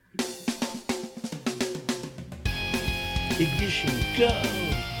Ignition, go!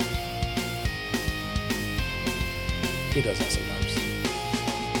 He does that sometimes.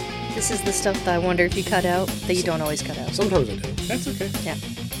 This is the stuff that I wonder if you cut out that you don't always cut out. Sometimes I do. That's okay. Yeah.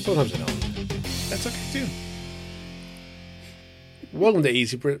 Sometimes I don't. That's okay, too. Welcome to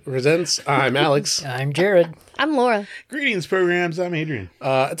Easy Presents. I'm Alex. I'm Jared. I'm Laura. Greetings, programs. I'm Adrian.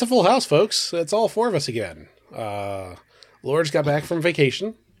 It's a full house, folks. It's all four of us again. Laura just got back from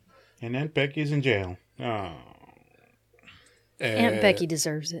vacation. And Aunt Becky's in jail. Oh. Aunt Becky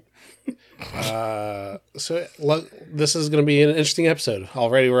deserves it. So this is going to be an interesting episode.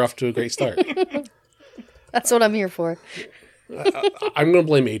 Already we're off to a great start. That's what I'm here for. I'm going to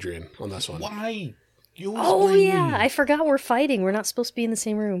blame Adrian on this one. Why? You always Oh, blame yeah. me. I forgot we're fighting. We're not supposed to be in the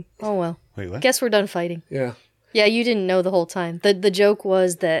same room. Oh, well. Wait, what? Guess we're done fighting. Yeah. Yeah, you didn't know the whole time. The joke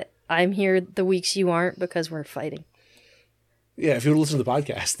was that I'm here the weeks you aren't because we're fighting. Yeah, if you listen to the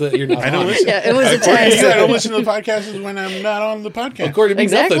podcast, that you're not I don't on. listen. Yeah, it was a According to test. you, I don't listen to the podcast when I'm not on the podcast. According to me,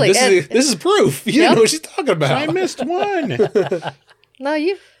 Exactly. nothing. And- This is proof. You Yep. didn't know what she's talking about. I missed one. No,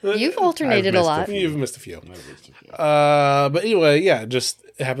 you've alternated a missed lot. You've missed a few. But anyway, yeah, just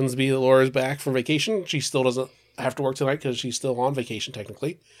it happens to be that Laura's back from vacation. She still doesn't have to work tonight because she's still on vacation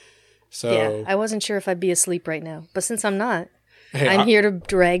technically. So Yeah, I wasn't sure if I'd be asleep right now. But since I'm not, hey, I'm here to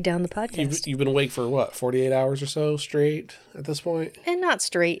drag down the podcast. You've been awake for what, 48 hours or so straight at this point? And not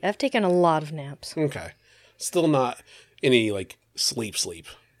straight. I've taken a lot of naps. Okay. Still not any like sleep.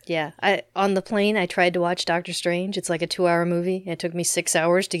 Yeah, on the plane, I tried to watch Doctor Strange. It's like a 2-hour movie. It took me 6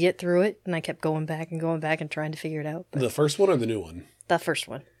 hours to get through it, and I kept going back and trying to figure it out. But The first one or the new one? the first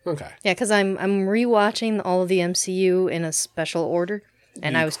one. Okay. Yeah, because I'm rewatching all of the MCU in a special order,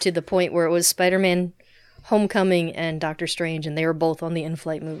 and I was to the point where it was Spider-Man Homecoming and Doctor Strange, and they were both on the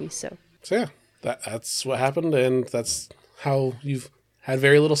in-flight movie, so. So yeah, that's what happened, and that's how you've had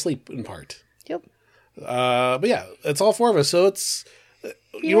very little sleep in part. Yep. But yeah, it's all four of us, so it's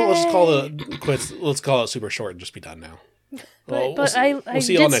you know what, let's just call it quits. Let's call it super short and just be done now. But I we'll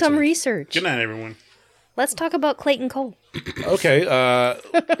see y'all did next some week. research. Good night, everyone. Let's talk about Clayton Cole. Okay.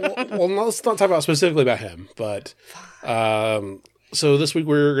 Well, let's not talk about specifically about him, but so this week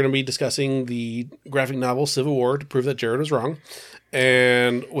we're going to be discussing the graphic novel Civil War to prove that Jared was wrong,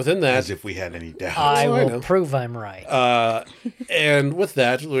 and within that, As if we had any doubt. I I will know. prove I'm right. and with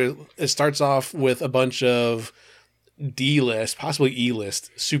that, it starts off with a bunch of D-list, possibly E-list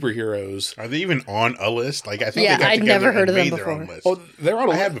superheroes. Are they even on a list? Like, I think Yeah, they got I'd together never heard and of them made their own before. list. Oh, they're on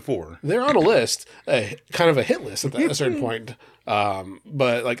a I had before. They're on a list, kind of a hit list at a certain point.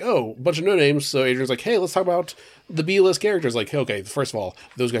 But like, a bunch of no names. So Adrian's like, hey, let's talk about the B-list characters. Like, okay, first of all,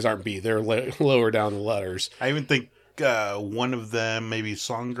 those guys aren't B. They're lower down the letters. I even think one of them, maybe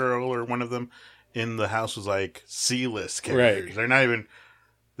Song Girl or one of them in the house was like C-list characters. Right. They're not even,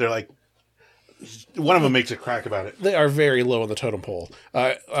 they're like, one of them makes a crack about it. They are very low on the totem pole.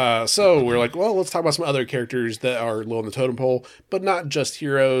 So we're like, well, let's talk about some other characters that are low on the totem pole, but not just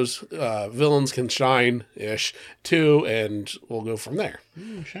heroes. Villains can shine-ish too, and we'll go from there.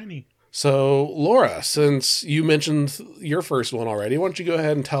 Ooh, shiny. So, Laura, since you mentioned your first one already, why don't you go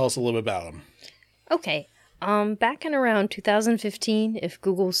ahead and tell us a little bit about him? Okay. Back in around 2015, if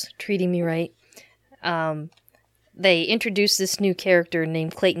Google's treating me right, they introduced this new character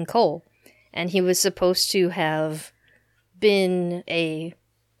named Clayton Cole, and he was supposed to have been a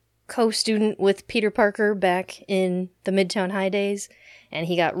co-student with Peter Parker back in the Midtown High days, and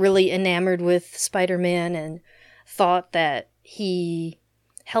he got really enamored with Spider-Man and thought that he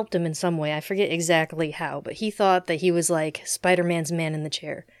helped him in some way. I forget exactly how, but he thought that he was like Spider-Man's man in the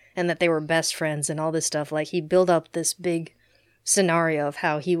chair, and that they were best friends and all this stuff. Like, he built up this big scenario of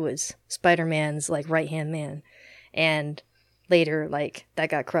how he was Spider-Man's, like, right-hand man. And later, like, that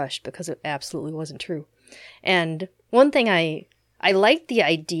got crushed because it absolutely wasn't true. And one thing I liked the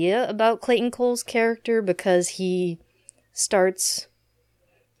idea about Clayton Cole's character because he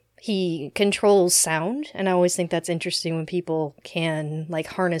controls sound, and I always think that's interesting when people can, like,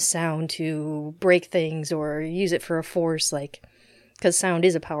 harness sound to break things or use it for a force, like, because sound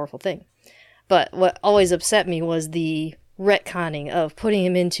is a powerful thing. But what always upset me was the retconning of putting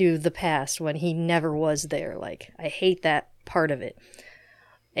him into the past when he never was there. Like, I hate that part of it.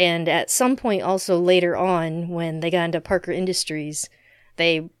 And at some point also later on, when they got into Parker Industries,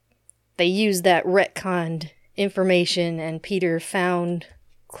 they used that retconned information, and Peter found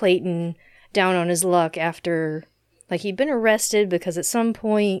Clayton down on his luck after, like, he'd been arrested because at some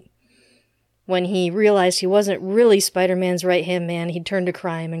point when he realized he wasn't really Spider-Man's right-hand man, he'd turned to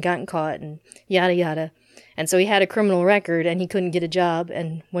crime and gotten caught and yada yada. And so he had a criminal record and he couldn't get a job.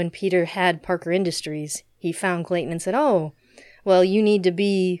 And when Peter had Parker Industries, he found Clayton and said, oh, well, you need to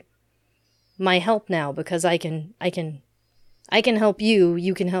be my help now because I can I can help you,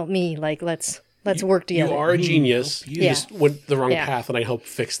 you can help me. Like, let's work together. You are a genius. You Yeah. just went the wrong Yeah. path, and I help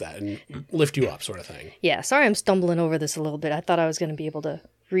fix that and lift you up, sort of thing. Yeah, sorry I'm stumbling over this a little bit. I thought I was going to be able to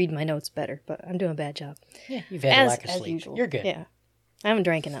read my notes better, but I'm doing a bad job. Yeah, you've had a lack of sleep. usual. You're good. Yeah. I haven't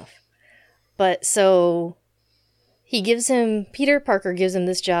drank enough. But so Peter Parker gives him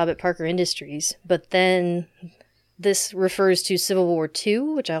this job at Parker Industries, but then this refers to Civil War II,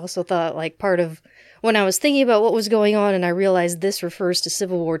 which I also thought like part of when I was thinking about what was going on and I realized this refers to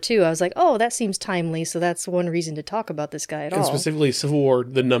Civil War II, I was like, oh, that seems timely, so that's one reason to talk about this guy at And all. specifically Civil War,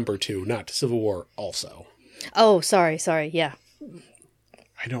 the number 2, not Civil War also. Oh, sorry, yeah.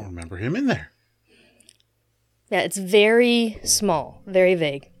 I don't remember him in there. Yeah, it's very small, very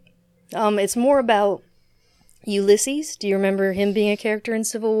vague. It's more about Ulysses. Do you remember him being a character in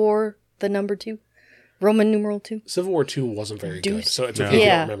Civil War, the number 2? Roman numeral 2? Civil War 2 wasn't very good, Deuce. so it's okay if you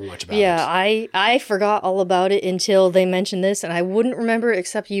Yeah. don't remember much about Yeah, it. I forgot all about it until they mentioned this, and I wouldn't remember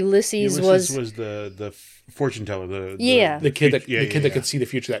except Ulysses Ulysses was... was the fortune teller. Yeah. The kid that yeah, the kid yeah. that could see the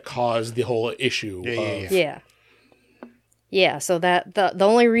future that caused the whole issue. Yeah. Yeah. Yeah, so that the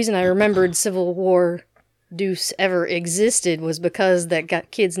only reason I remembered Civil War Deuce ever existed was because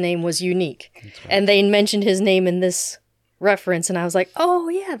kid's name was unique. And they mentioned his name in this reference, and I was like, oh,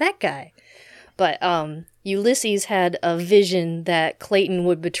 yeah, that guy. But Ulysses had a vision that Clayton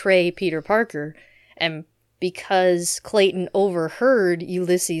would betray Peter Parker, and because Clayton overheard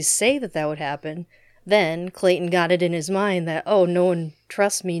Ulysses say that would happen, then Clayton got it in his mind that, oh, no one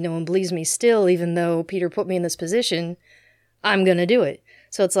trusts me, no one believes me still, even though Peter put me in this position, I'm gonna do it.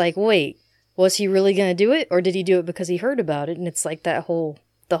 So it's like, wait, was he really gonna do it, or did he do it because he heard about it? And it's like the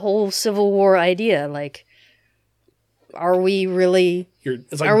whole Civil War idea, like, are we really...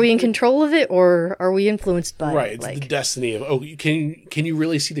 It's like, are we in control of it, or are we influenced by right? it? It's Like, the destiny of can you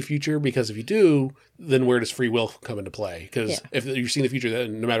really see the future? Because if you do, then where does free will come into play? Because Yeah. if you're seeing the future,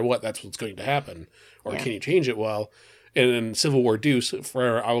 then no matter what, that's what's going to happen. Or Yeah. can you change it? Well, and in Civil War Deuce,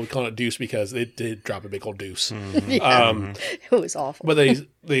 I would call it Deuce because it did drop a big old deuce. it was awful. But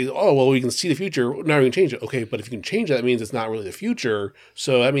they oh well, we can see the future. Now we can change it. Okay, but if you can change it, that means it's not really the future.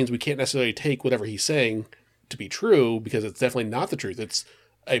 So that means we can't necessarily take whatever he's saying to be true because it's definitely not the truth. It's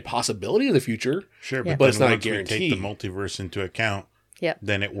a possibility of the future. Sure, Yeah. but But it's then not a once we guarantee. take the multiverse into account, Yep.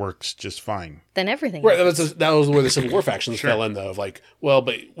 then it works just fine. Then everything. Right, that was where the Civil War factions Sure. fell in, though. Of like, well,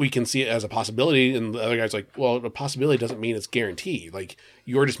 but we can see it as a possibility, and the other guy's like, well, a possibility doesn't mean it's guaranteed. Like,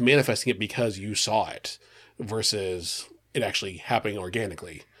 you're just manifesting it because you saw it, versus it actually happening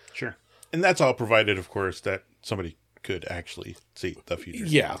organically. Sure. And that's all provided, of course, that somebody could actually see the future.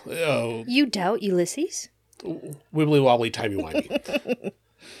 Yeah, You doubt Ulysses? wibbly wobbly, timey wimey.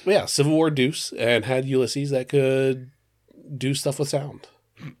 But yeah, Civil War Deuce, and had Ulysses that could do stuff with sound.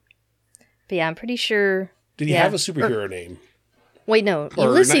 But yeah, I'm pretty sure. Did he Yeah. have a superhero name? Wait, no. Or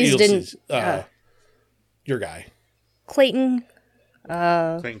Ulysses not didn't. Your guy. Clayton.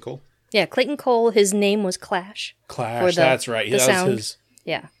 Clayton Cole. Yeah, Clayton Cole. His name was Clash. Clash, For the- that's right. the That sound. was his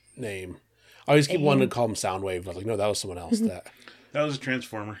Yeah. name. I always keep wanting to call him Soundwave. I was like, no, that was someone else. That. That was a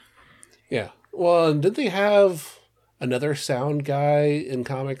Transformer. Yeah. Well, did they have another sound guy in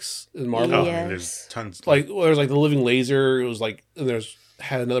comics in Marvel? Oh, Yes. and there's tons. Like, well, there's like the Living Laser. It was like, and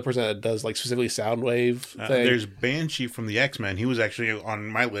had another person that does like specifically Soundwave thing. There's Banshee from the X-Men. He was actually on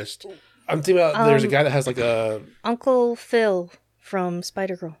my list. I'm thinking about there's a guy that has like a. Uncle Phil from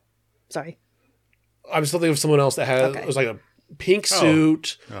Spider Girl. Sorry. I was still thinking of someone else that had Okay. it was like a pink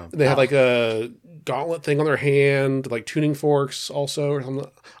suit. Oh. They had like a gauntlet thing on their hand, like tuning forks also or something.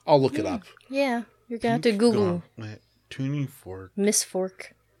 I'll look it up. Yeah, you're gonna have to Google Gauntlet, tuning fork. Miss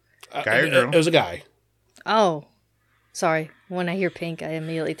Fork. Guy or girl? It was a guy. Oh, sorry. When I hear pink, I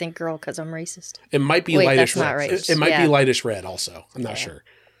immediately think girl because I'm racist. It might be Wait, lightish that's not red. right. It might Yeah. be lightish red also. I'm not sure.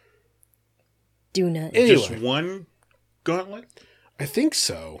 Do not. Anyway, Just one gauntlet? I think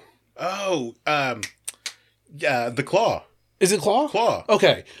so. Oh, yeah, the Claw. Is it Claw? Claw.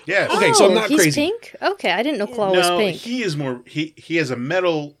 Okay. Yes. Okay, so I'm not he's crazy. pink? Okay, I didn't know Claw was No, pink. he is more. He has a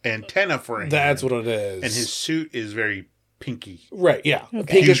metal antenna for a hand. That's what it is. And his suit is very pinky. right, yeah.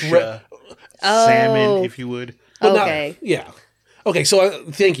 Pinkish red. Fuchsia, Oh. salmon, if you would. But not- Okay. yeah. Okay, so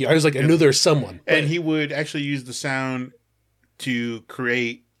thank you. I was like, I knew there was someone. And he would actually use the sound to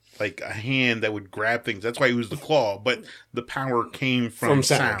create like a hand that would grab things. That's why he was the claw, but the power came from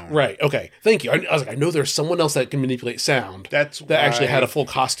sound. Right. Okay. Thank you. I was like, I know there's someone else that can manipulate sound. That's that actually why- had a full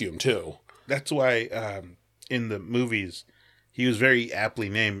costume too. That's why in the movies he was very aptly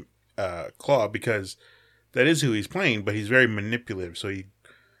named Claw, because that is who he's playing, but he's very manipulative. So he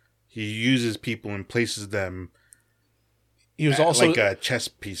uses people and places them He was also like chess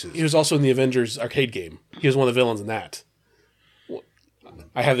pieces. he was also in the Avengers arcade game. He was one of the villains in that.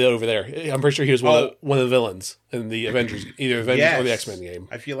 I have it over there. I'm pretty sure he was one of the villains in the Avengers, either Avengers or the X-Men game.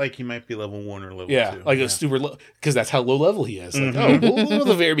 I feel like he might be level 1 or level 2. Yeah, like a super low, because that's how low level he is. Like, we'll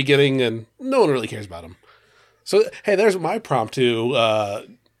the very beginning, and no one really cares about him. So, hey, there's my prompt to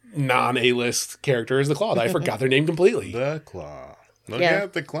non-A-list characters, the Claw. I forgot their name completely. The Claw. Look Yeah.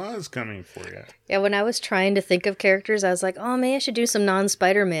 out, the Claw is coming for you. Yeah, when I was trying to think of characters, I was like, oh, maybe I should do some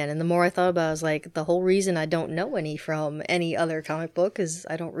non-Spider-Man. And the more I thought about it, I was like, the whole reason I don't know any from any other comic book is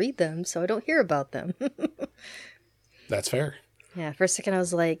I don't read them, so I don't hear about them. That's fair. Yeah, for a second I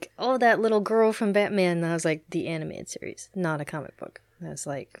was like, oh, that little girl from Batman. And I was like, the animated series, not a comic book. And I was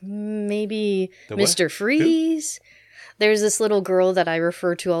like, maybe The what? Mr. Freeze. There's this little girl that I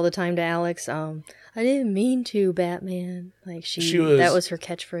refer to all the time to Alex. I didn't mean to, Batman. Like that was her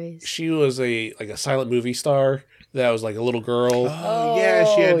catchphrase. She was a silent movie star that was like a little girl. Oh, yeah,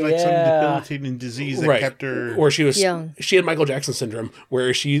 she had like some yeah. debilitating disease that kept her... Or she was young. She had Michael Jackson syndrome,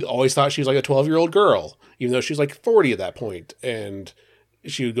 where she always thought she was like a 12-year-old girl, even though she was like 40 at that point, and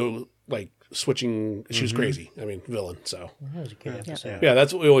she would go like switching. She was crazy. I mean, villain. So That was a good episode. yeah,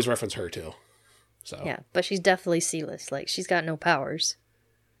 that's what we always reference her to. So Yeah, but she's definitely C-list. Like, she's got no powers.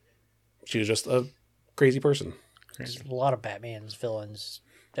 she was just a crazy person. There's a lot of Batman's villains.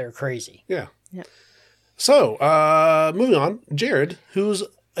 They're crazy. Yeah. Yeah. So moving on, Jared, who's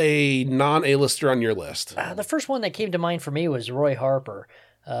a non-A-lister on your list? The first one that came to mind for me was Roy Harper.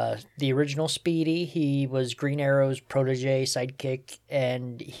 The original Speedy. He was Green Arrow's protege, sidekick,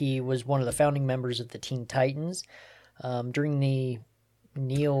 and he was one of the founding members of the Teen Titans. During the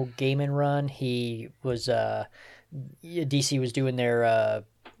Neil Gaiman run, he was DC was doing their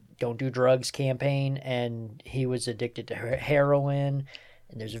Don't Do Drugs campaign, and he was addicted to heroin.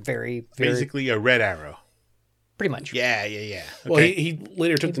 And there's a very Basically a Red Arrow. pretty much Yeah. Okay. Well, he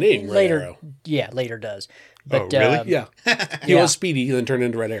later took the name Red later. Arrow. Yeah, later does. But, really? Yeah. He Yeah. was Speedy, then turned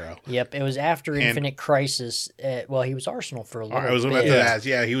into Red Arrow. Yep, it was after Infinite Crisis. Well, he was Arsenal for a little I was bit. about to ask.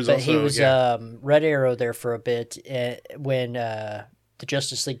 Yeah, he was But also... he was Red Arrow there for a bit when the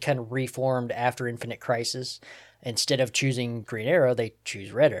Justice League kind of reformed after Infinite Crisis. Instead of choosing Green Arrow, they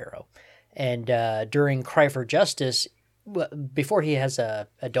choose Red Arrow. And during Cry for Justice, before he has a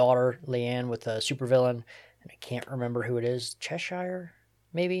daughter, Leanne, with a supervillain, and I can't remember who it is, Cheshire,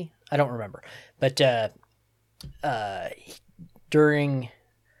 maybe? I don't remember. But during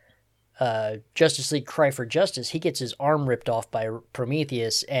Justice League Cry for Justice, he gets his arm ripped off by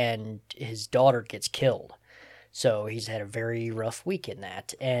Prometheus, and his daughter gets killed. So he's had a very rough week in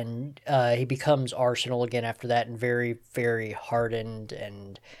that. And he becomes Arsenal again after that, and very, very hardened,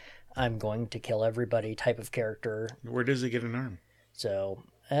 and I'm going to kill everybody type of character. Where does he get an arm? So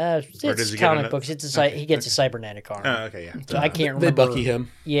does it's he get comic an- books. It's okay, he gets a cybernetic arm. Oh, okay, yeah. So I can't They remember. Bucky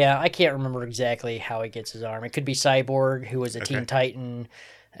him. Yeah, I can't remember exactly how he gets his arm. It could be Cyborg, who was a Teen Titan.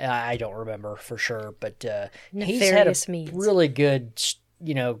 I don't remember for sure, but he's had a Nefarious means. really good,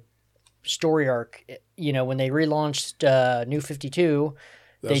 story arc. When they relaunched New 52,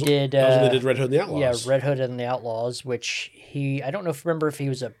 That was did. That was when they did Red Hood and the Outlaws. Yeah, Red Hood and the Outlaws, which I don't remember if he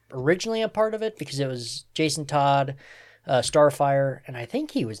was originally a part of it, because it was Jason Todd, Starfire, and I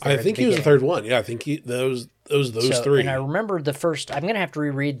think he was there I at the think he was the beginning. third one. Yeah, I think those So, three. And I remember the first. I'm gonna have to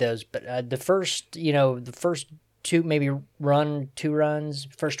reread those, but the first two, maybe two runs,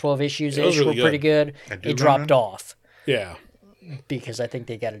 first 12 issues It was really were pretty good. I do It dropped remember. off Yeah. because I think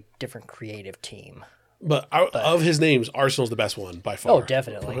they got a different creative team. But of his names, Arsenal's the best one by far. Oh,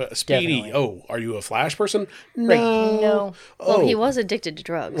 definitely. Speedy. Definitely. Oh, are you a Flash person? Right. No. No. Well, Oh, he was addicted to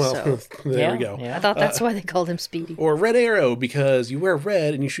drugs, well, so there we go. Yeah. I thought that's why they called him Speedy. Or Red Arrow because you wear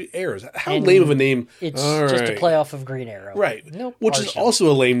red and you shoot arrows. How lame of a name. It's All just a right. play off of Green Arrow. Right. Nope. Which is Arsenal.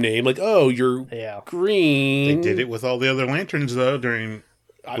 also a lame name. Like, oh, you're Yeah. green. They did it with all the other lanterns, though,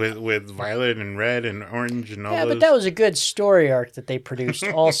 with violet and red and orange and all Yeah, those. but that was a good story arc that they produced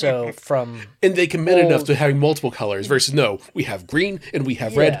also from. And they committed enough Old- to having multiple colors versus no, we have green and we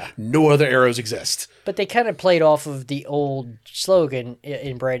have Yeah. red. No other arrows exist. But they kind of played off of the old slogan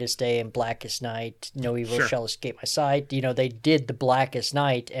in Brightest Day and Blackest Night, no evil Sure. shall escape my sight. They did the Blackest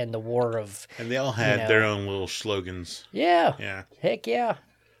Night and the War of. And they all had know. their own little slogans. Yeah. Yeah. Heck yeah.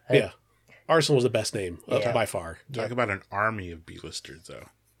 Yeah. Arsenal was the best name Yeah. by far. Talk about an army of B-listers, though.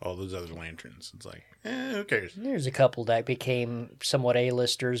 All those other lanterns. It's like, who cares? There's a couple that became somewhat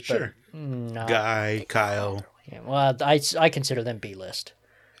A-listers, but Sure. not. Guy, Kyle. Yeah, well, I consider them B-list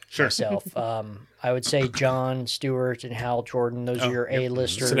Sure. myself. I would say John Stewart and Hal Jordan. Those are your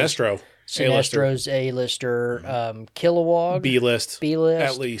A-listers. Sinestro. Sinestro's A-lister. Kilowog. B-list. B-list.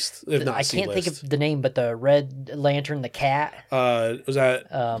 At least. If not I can't think C-list. of the name, but the Red Lantern, the cat. Was that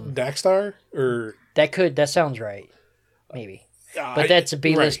Daxstar? Or That sounds right. Maybe. but that's a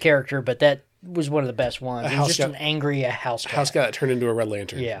B-list right. character. But that was one of the best ones. He was house just cat. an angry house cat. House got turned into a Red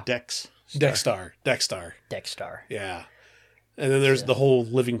Lantern. Yeah, Dex. Dexstar. Dexstar. Yeah. And then there's the whole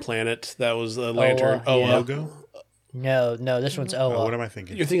Living Planet. That was the Lantern. Oa, yeah. Logo? No, this one's Oa. Oh, what am I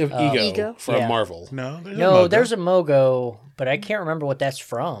thinking? You're thinking of Ego, Ego? from Yeah. Marvel. No, there's No, Mogo. there's a Mogo, but I can't remember what that's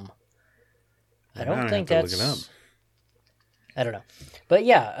from. I Now don't I think have to that's. look it up. I don't know, but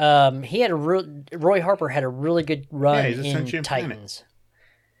yeah, he had Roy Harper had a really good run Yeah, he's a in sentient planet. Titans.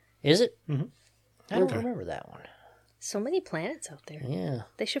 Is it? Mhm. I don't Okay. remember that one. So many planets out there. Yeah,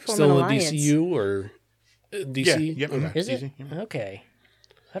 They should form an Still a alliance. DCU or DC? Yeah, yep. Okay. is it? Easy, yeah. Okay,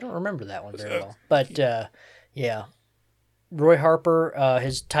 I don't remember that one very well, but yeah. Roy Harper,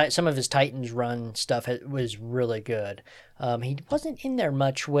 some of his Titans run stuff was really good. He wasn't in there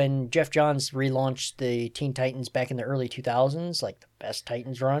much when Jeff Johns relaunched the Teen Titans back in the early 2000s, like the best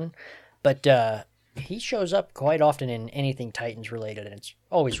Titans run. But he shows up quite often in anything Titans related, and it's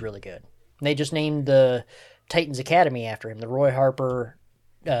always really good. And they just named the Titans Academy after him, the Roy Harper,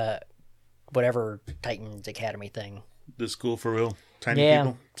 whatever Titans Academy thing. The school for real tiny Yeah,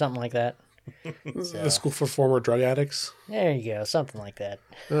 people. something like that. The School for Former Drug Addicts. There you go, something like that.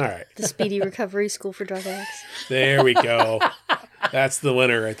 All right. The Speedy Recovery School for Drug Addicts. There we go. That's the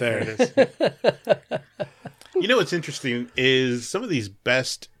winner right there. You know what's interesting is some of these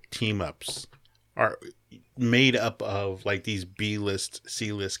best team ups are made up of like these B-list,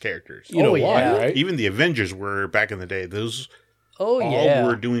 C-list characters. You know Oh, why, yeah. right? Even the Avengers were back in the day. Those Oh, all yeah.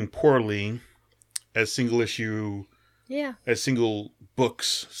 were doing poorly as single issue, Yeah. as single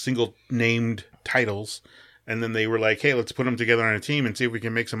books, single named titles. And then they were like, hey, let's put them together on a team and see if we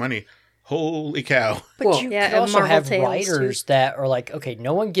can make some money. Holy cow. But Well, you yeah, could and also Marvel have Tales, writers that are like, okay,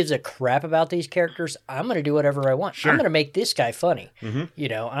 no one gives a crap about these characters. I'm going to do whatever I want. Sure. I'm going to make this guy funny. You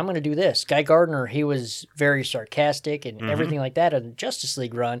know, I'm going to do this. Guy Gardner, he was very sarcastic and everything like that in the Justice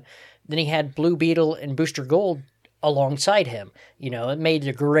League run. Then he had Blue Beetle and Booster Gold alongside him. You know, it made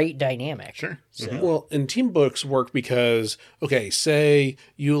a great dynamic. Sure. So, Well, and team books work because, okay, say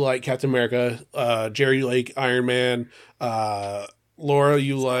you like Captain America, Jerry, you like Iron Man, Laura,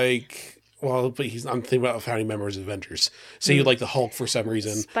 you like, well, but I'm thinking about founding members of Avengers. Say you like the Hulk for some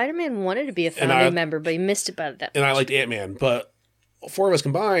reason, Spider-Man wanted to be a And founding member, but he missed it by that. and I liked Ant-Man, but four of us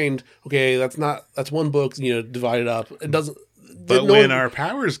combined, okay, that's one book, divided up. It doesn't. But no when one- our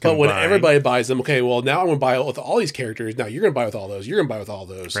powers But combine, when everybody buys them, okay, well, now I'm going to buy it with all these characters. Now you're going to buy with all those. You're going to buy with all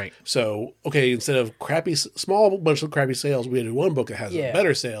those. Right. So, okay, instead of small bunch of crappy sales, we had one book that has Yeah.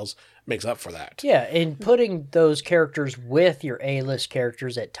 better sales, makes up for that. yeah, and putting those characters with your A-list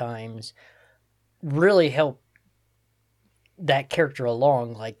characters at times really help that character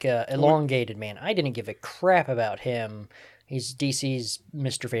along. Like Elongated Man, I didn't give a crap about him. He's DC's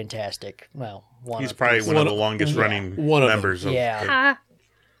Mr. Fantastic. Well, he's probably one of the longest running One of them. members of Yeah. Ah,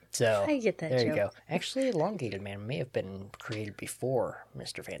 So I get that there you joke. go. Actually, Elongated Man may have been created before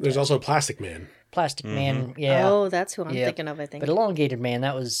Mr. Fantastic. There's also Plastic Man. Plastic Man, yeah. Oh, that's who I'm Yep. thinking of, I think. But Elongated Man,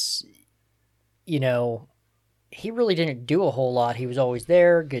 that was, he really didn't do a whole lot. He was always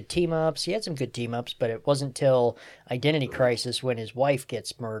there, good team ups. He had some good team ups, but it wasn't till Identity Crisis when his wife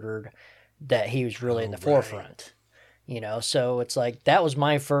gets murdered that he was really in the forefront. So it's like that was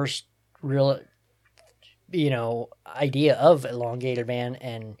my first real, idea of Elongated Man,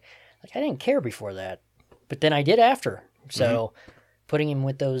 and like I didn't care before that, but then I did after. So putting him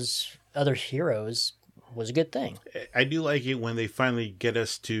with those other heroes was a good thing. I do like it when they finally get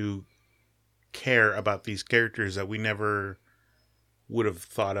us to care about these characters that we never would have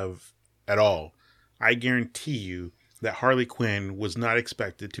thought of at all. I guarantee you that Harley Quinn was not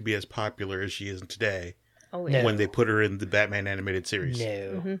expected to be as popular as she is today oh, No. yeah. when they put her in the Batman animated series.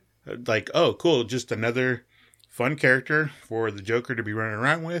 No. Like, oh, cool, just another fun character for the Joker to be running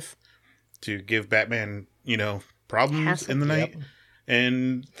around with, to give Batman, problems Hassle. in the night.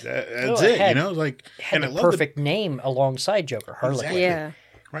 And that's Oh, it it, had- like, Had and I the love perfect name alongside Joker, Harley Exactly.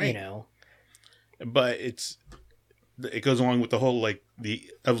 Quinn. Yeah. right. But it goes along with the whole, like, the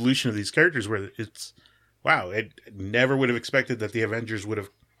evolution of these characters where it's, wow, it never would have expected that the Avengers would have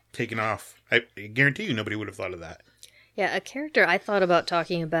taken off. I guarantee you nobody would have thought of that. Yeah, a character I thought about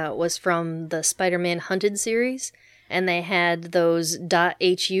talking about was from the Spider-Man Hunted series, and they had those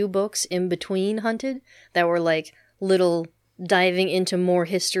 .hu books in between Hunted that were like little diving into more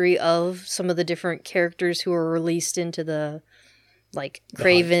history of some of the different characters who were released into the like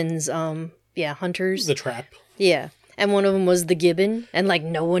Craven's Hunters. The Trap. Yeah. And one of them was the Gibbon, and like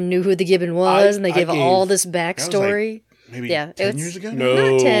no one knew who the Gibbon was, and they I gave gave- all this backstory. Maybe Yeah, 10 it's- years ago?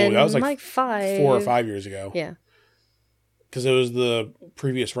 No, Not 10, that was like, like 5. 4 or 5 years ago. Yeah. Because it was the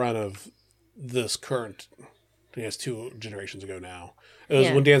previous run of this current I guess 2 generations ago now. It was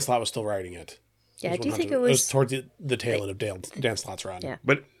Yeah. when Dan Slott was still writing it. Yeah, I do think 100 it was. towards the tail end of Dan Slott's run. Yeah.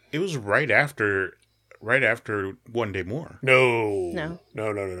 But it was right after One Day More. No.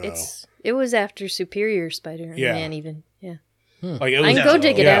 It was after Superior Spider-Man, Yeah. even. Yeah. Like, it I was, can go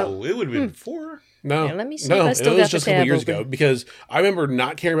dig it out. No, it would have been before. No, Yeah, let me see no, if I still it got was the just a couple tab years open. ago because I remember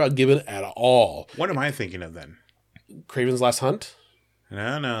not caring about Gibbon at all. What am I thinking of then? Craven's Last Hunt.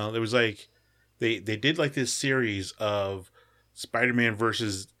 No. There was like they did like this series of Spider-Man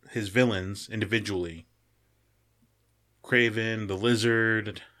versus his villains individually. Craven, the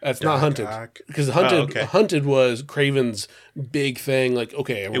Lizard. That's not Doc Hunted Ock. because Hunted Oh, okay. Hunted was Craven's big thing. Like,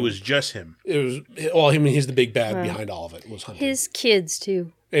 okay, It was just him. he's the big bad Wow. behind all of it. Was Hunted His kids,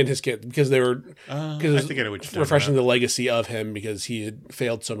 too. and his kid because they were I because think I know what you're talking refreshing about. the legacy of him because he had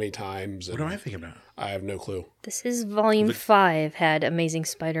failed so many times. What and am I thinking about? I have no clue. This is Volume 5 had Amazing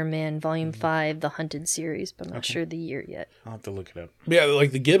Spider-Man. Volume 5, the Hunted series, but I'm not sure the year yet. I'll have to look it up. But yeah,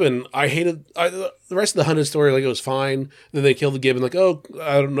 like the Gibbon, I hated the rest of the Hunted story. Like, it was fine. Then they killed the Gibbon. Like, oh,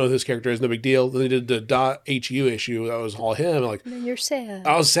 I don't know who this character is. No big deal. Then they did the .hu issue. That was all him. Like, And then you're sad.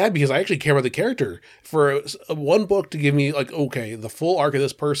 I was sad because I actually care about the character. For one book to give me like, okay, the full arc of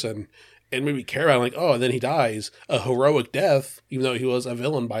this person and maybe care about him, like, oh, and then he dies a heroic death, even though he was a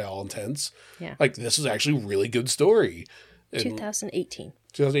villain by all intents. Yeah. Like, this is actually a really good story. And 2018.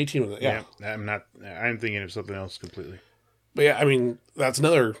 2018 was it? Yeah. I'm thinking of something else completely. But yeah, I mean, that's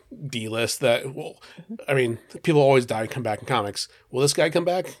another D list that, well, I mean, people always die and come back in comics. Will this guy come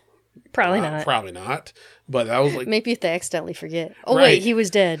back? Probably not. Probably not. But that was like, Maybe if they accidentally forget. Oh, Right. wait, he was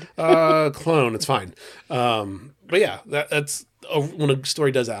dead. clone, it's fine. But yeah, that's when a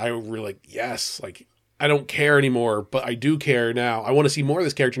story does that, I really like, yes, like, I don't care anymore, but I do care now. I want to see more of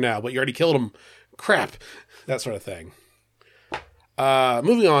this character now, but you already killed him. Crap. That sort of thing.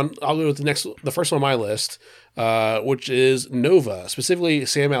 Moving on, I'll go with the first one on my list, which is Nova, specifically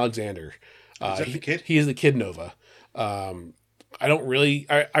Sam Alexander. Is that the kid? He is the Kid Nova. I don't really.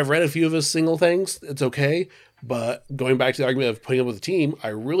 I've read a few of his single things. It's okay, but going back to the argument of putting him with the team, I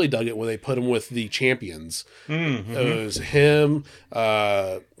really dug it when they put him with the champions. Mm-hmm. It was him,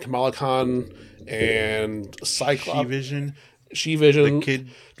 Kamala Khan, and Cyclops, She-Vision, She-Vision, the Kid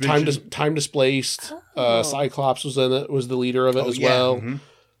Time Vision. Time Displaced. Oh. Cyclops was in it. Was the leader of it as yeah. well.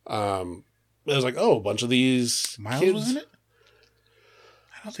 Mhm. It was like, oh, a bunch of these Miles kids. was in it?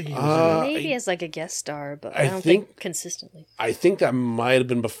 I don't think he was in it. Maybe as like a guest star, but I I don't think- think consistently. I think that might have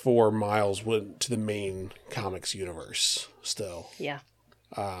been before Miles went to the main comics universe. Still, Yeah.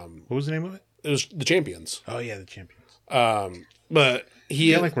 What was the name of it? it was the Champions. Oh, yeah, the Champions. But I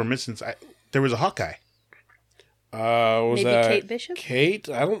he feel like we're missing... there was a Hawkeye. was Maybe that Kate Bishop? Kate?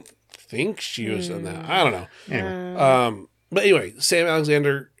 I don't think she was in that. I don't know. Anyway. But anyway, Sam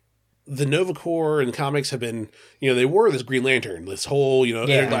Alexander, the Nova Corps in the comics have been, they were this Green Lantern, this whole, Yeah.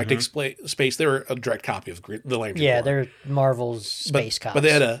 intergalactic space. They were a direct copy of the Lantern Yeah, Corps. they're Marvel's space cops. But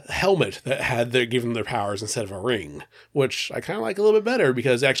they had a helmet that had gave them their powers instead of a ring, which I kind of like a little bit better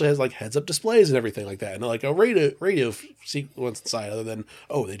because it actually has like heads up displays and everything like that, and like a radio sequence inside. Other than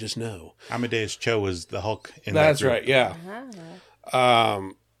they just know. Amadeus Cho was the Hulk in That's that group. right. Yeah. Ah.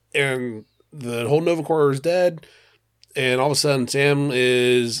 And the whole Nova Corps is dead, and all of a sudden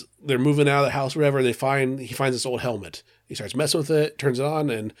they're moving out of the house, or whatever. He finds this old helmet. He starts messing with it, turns it on,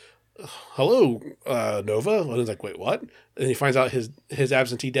 and hello, Nova. And he's like, wait, what? And he finds out his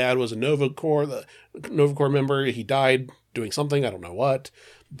absentee dad was a Nova Corps member. He died doing something, I don't know what,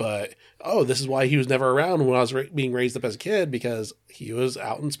 but this is why he was never around when I was being raised up as a kid, because he was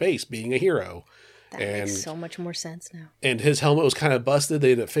out in space being a hero. That And- makes so much more sense now. And his helmet was kind of busted.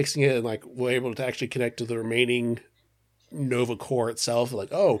 They ended up fixing it and like were able to actually connect to the remaining Nova Corps itself. Like,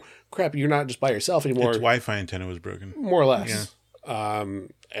 oh crap, you're not just by yourself anymore. Its Wi-Fi antenna was broken. More or less.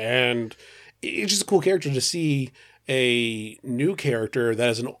 And it's just a cool character to see a new character that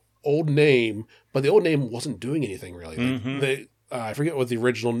has an old name, but the old name wasn't doing anything really. Like, I forget what the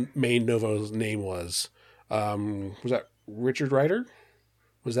original main Nova's name was. Was that Richard Rider?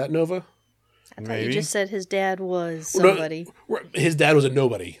 Was that Nova? I thought Maybe. you just said his dad was No, somebody. His dad was a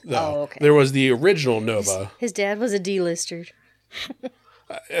nobody, though. Oh, okay. There was the original Nova. His dad was a D-lister.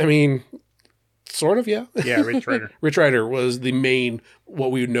 I mean, sort of, yeah. Yeah, Rich Rider. Rich Rider was the main,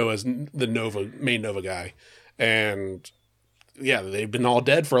 what we would know as the main Nova guy. And yeah, they've been all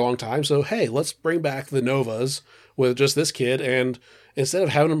dead for a long time. So, hey, let's bring back the Novas with just this kid. And instead of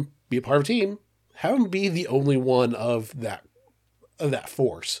having him be a part of a team, have him be the only one of that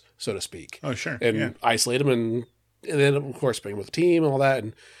force, so to speak. Oh, sure. And yeah. isolate him and then, of course, bring him with the team and all that.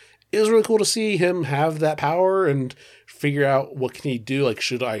 And it was really cool to see him have that power and figure out what can he do. Like,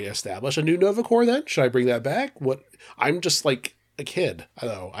 should I establish a new Nova Corps then? Should I bring that back? What? I'm just like a kid,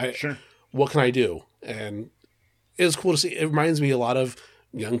 though. Sure. What can I do? And it was cool to see. It reminds me a lot of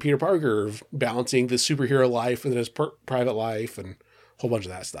young Peter Parker of balancing the superhero life and then his private life and a whole bunch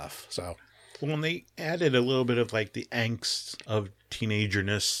of that stuff. So, well, when they added a little bit of like the angst of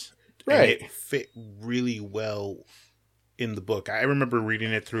teenagerness, right, and it fit really well in the book. I remember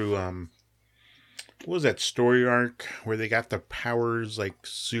reading it through what was that story arc where they got the powers like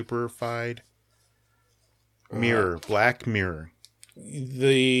superfied? Black Mirror.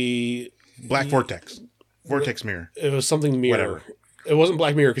 The Black Vortex. Vortex Mirror. It was something Mirror. Whatever. It wasn't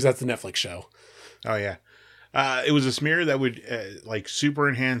Black Mirror because that's the Netflix show. Oh yeah. It was a smear that would like super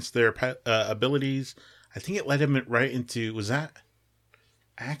enhance their abilities. I think it led him right into, was that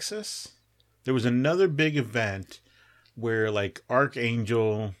Axis? There was another big event where like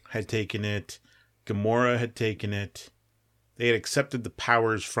Archangel had taken it, Gamora had taken it. They had accepted the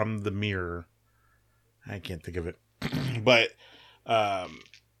powers from the mirror. I can't think of it. But I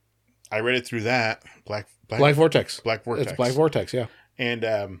read it through that. Black Vortex. Black Vortex. It's Black Vortex, yeah.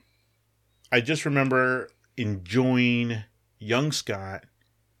 And I just remember enjoying Young Scott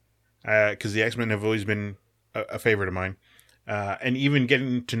because the X-Men have always been a favorite of mine. And even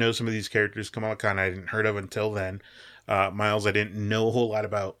getting to know some of these characters, Kamala Khan I hadn't heard of until then. Miles, I didn't know a whole lot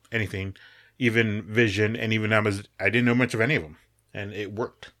about anything. Even Vision, and even I didn't know much of any of them. And it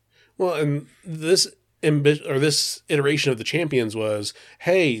worked. Well, and this iteration of the Champions was,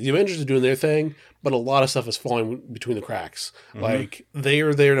 hey, the Avengers are doing their thing, but a lot of stuff is falling between the cracks. Mm-hmm. Like, they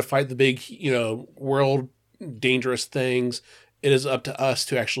are there to fight the big, world dangerous things. It is up to us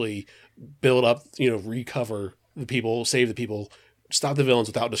to actually build up, recover the people, save the people, stop the villains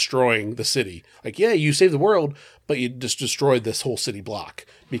without destroying the city. Like, yeah, you saved the world, but you just destroyed this whole city block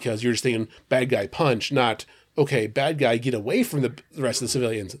because you're just thinking bad guy punch, not, okay, bad guy get away from the rest of the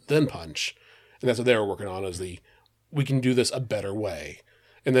civilians, then punch. And that's what they were working on, is we can do this a better way.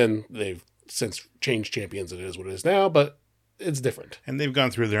 And then they've since changed Champions. It is what it is now, but it's different. And they've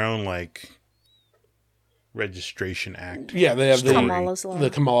gone through their own, registration act. Yeah, they have Kamala's Law. The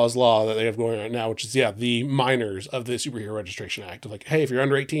Kamala's Law that they have going right now, which is, the minors of the Superhero Registration Act. Of like, hey, if you're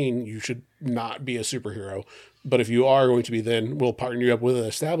under 18, you should not be a superhero. But if you are going to be, then we'll partner you up with an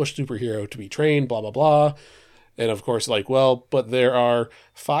established superhero to be trained, blah, blah, blah. And of course, but there are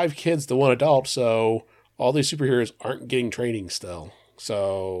 5 kids to 1 adult, so all these superheroes aren't getting training still.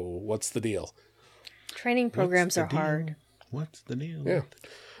 So what's the deal? Training programs are hard. What's the deal? Yeah.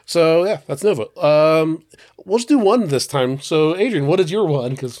 So, that's Nova. We'll just do one this time. So, Adrian, what is your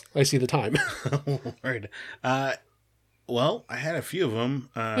one? Because I see the time. Lord. Well, I had a few of them,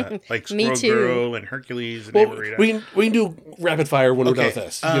 like Me Squirrel too. Girl and Hercules and Well, we can do rapid fire when we're done with Okay,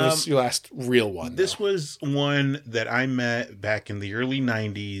 this. Give us your last real one. This was one that I met back in the early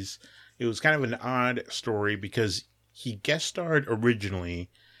 90s. It was kind of an odd story because he guest starred originally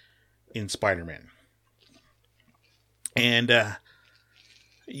in Spider-Man. And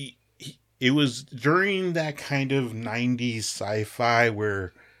it was during that kind of 90s sci-fi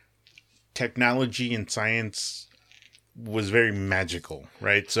where technology and science was very magical,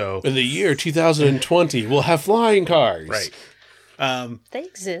 right? So In the year 2020, we'll have flying cars. right. They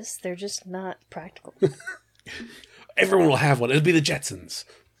exist. They're just not practical. Everyone will have one. It'll be the Jetsons.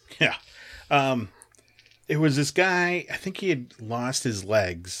 Yeah. It was this guy, I think he had lost his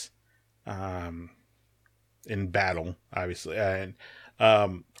legs in battle, obviously. And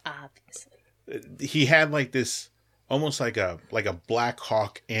Obviously. he had like this, almost like a Black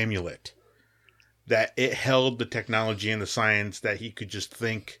Hawk amulet that it held the technology and the science that he could just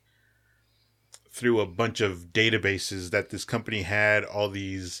think through a bunch of databases that this company had all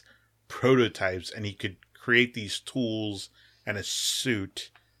these prototypes, and he could create these tools and a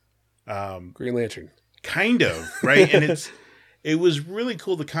suit. Green Lantern. Kind of, right? And it was really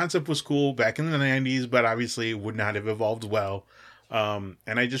cool. The concept was cool back in the 90s, but obviously it would not have evolved well. And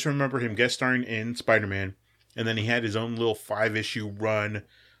I just remember him guest starring in Spider-Man, and then he had his own little 5-issue run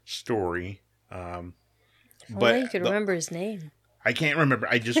story. But you could remember his name. I can't remember.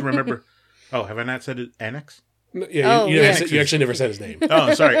 I just remember. Oh, have I not said it? Annex? Yeah, you actually never said his name.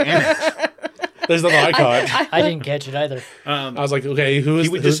 Oh, sorry, Annex. There's nothing I caught. I didn't catch it either. I was like, okay, who's He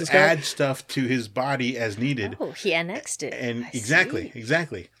would who's just this guy? add stuff to his body as needed. Oh, he annexed it. And I exactly.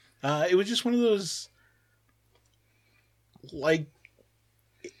 see. It was just one of those, like,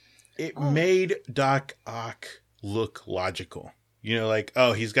 it made Doc Ock look logical.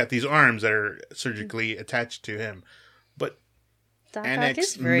 He's got these arms that are surgically attached to him. But Doc Ock Annex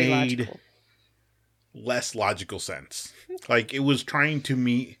is very made logical. less logical sense. Like, it was trying to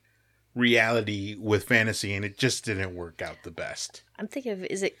meet reality with fantasy, and it just didn't work out the best. I'm thinking of,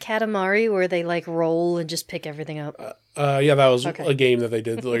 is it Katamari where they like roll and just pick everything up? Yeah, that was Okay. a game that they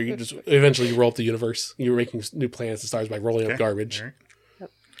did where you just eventually roll up the universe. You were making new planets and stars by rolling up garbage. All right.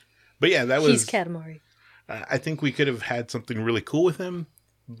 But yeah, that was. He's Katamari. I think we could have had something really cool with him,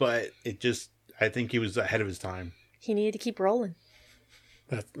 but I think he was ahead of his time. He needed to keep rolling.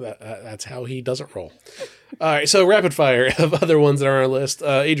 That's how he doesn't roll. All right, so rapid fire of other ones that are on our list.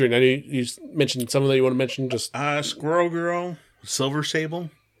 Adrian, I know you mentioned some of that you want to mention. Just Squirrel Girl, Silver Sable.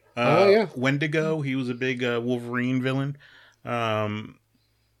 yeah. Wendigo, he was a big Wolverine villain. And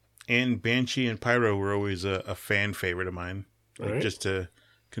Banshee and Pyro were always a fan favorite of mine. Like, right. just to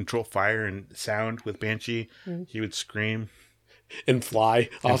control fire and sound with Banshee, he would scream. and fly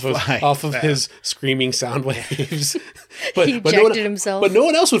off fly. of his screaming sound waves. but He but no one, ejected himself. But no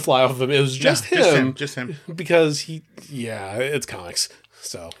one else would fly off of him. It was just him. Just him. Because it's comics.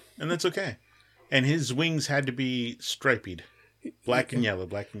 So And that's okay. And his wings had to be striped. Black and yellow.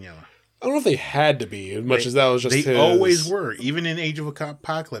 I don't know if they had to be as much as that was just They his. always were. Even in Age of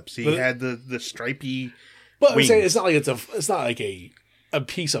Apocalypse, he had the stripy But I'm wings. saying it's not like a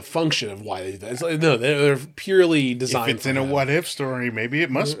piece of function of why they do that. It's like, no, they're purely designed. If it's for in a him. what if story, maybe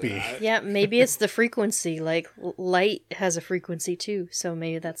it must be. Yeah, maybe it's the frequency. Like light has a frequency too, so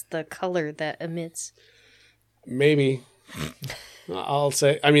maybe that's the color that emits. Maybe. I'll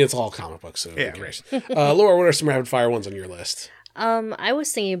say. I mean, it's all comic books, so Yeah, who cares? Laura, what are some rapid fire ones on your list? I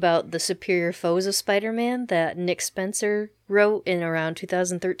was thinking about the Superior Foes of Spider-Man that Nick Spencer wrote in around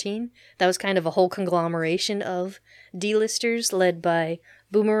 2013. That was kind of a whole conglomeration of D-listers led by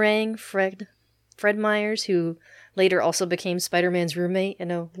Boomerang, Fred Myers, who later also became Spider-Man's roommate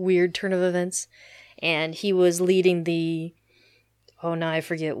in a weird turn of events. And he was leading the... Oh, now I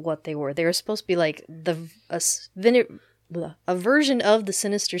forget what they were. They were supposed to be like a version of the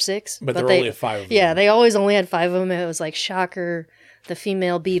Sinister Six. But there were only 5 of them. Yeah, they always only had 5 of them. It was like Shocker, the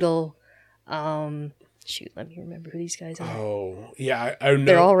female Beetle. Shoot, let me remember who these guys are. Oh, yeah, I know.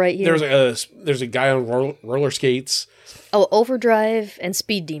 They're all right here. There's a guy on roller skates. Oh, Overdrive and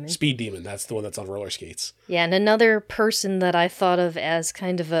Speed Demon. Speed Demon, that's the one that's on roller skates. Yeah, and another person that I thought of as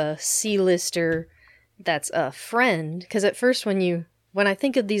kind of a C-lister that's a friend. Because at first when I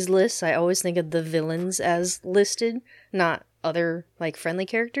think of these lists, I always think of the villains as listed, not other like friendly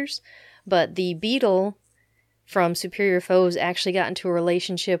characters. But the Beetle from Superior Foes actually got into a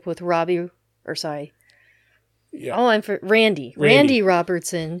relationship with Randy. Randy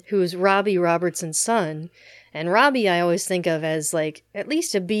Robertson, who's Robbie Robertson's son. And Robbie I always think of as like at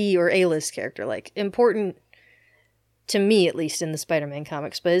least a B or A-list character, like important to me at least in the Spider-Man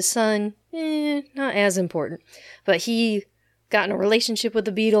comics. But his son, not as important. But he got in a relationship with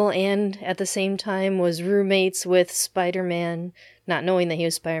the Beetle and at the same time was roommates with Spider-Man, not knowing that he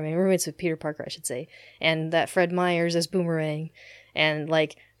was Spider-Man, roommates with Peter Parker, I should say. And that Fred Myers as Boomerang. And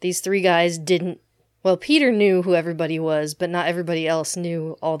like these 3 guys Peter knew who everybody was, but not everybody else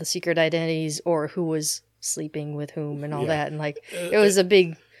knew all the secret identities or who was sleeping with whom and all that. And like, it was a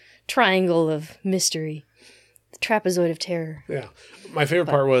big triangle of mystery. The trapezoid of terror. Yeah. My favorite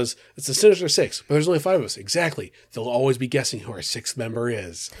part was, it's the Sinister Six, but there's only 5 of us. Exactly. They'll always be guessing who our 6th member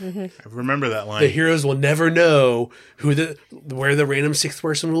is. I remember that line. The heroes will never know where the random 6th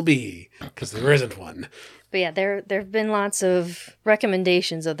person will be, because there isn't one. But yeah, there have been lots of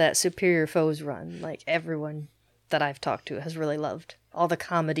recommendations of that Superior Foes run. Like everyone that I've talked to has really loved all the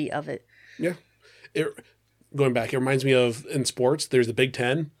comedy of it. Yeah. Going back, it reminds me of in sports, there's the Big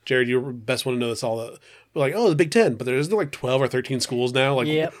Ten. Jared, you're the best one to know this all. Like, the Big Ten, but there's like 12 or 13 schools now. Like,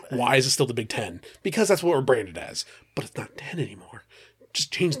 Yep. Why is it still the Big Ten? Because that's what we're branded as. But it's not 10 anymore.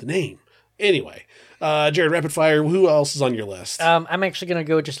 Just change the name. Anyway, Jared, rapid fire, who else is on your list? I'm actually going to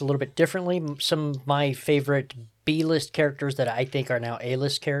go just a little bit differently. Some of my favorite B-list characters that I think are now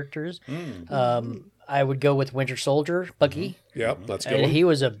A-list characters. I would go with Winter Soldier, Bucky. Yep, that's a good And one. he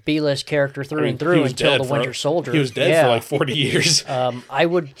was a B-list character through and He through was until dead the for- Winter Soldier. He was dead Yeah. for like 40 years. I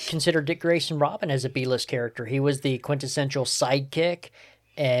would consider Dick Grayson Robin as a B-list character. He was the quintessential sidekick,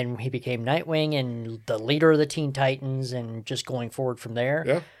 and he became Nightwing and the leader of the Teen Titans, and just going forward from there.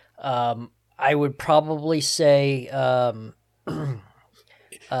 Yeah. I would probably say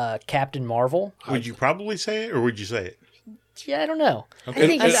Captain Marvel. Would you probably say it, or would you say it? Yeah, I don't know. I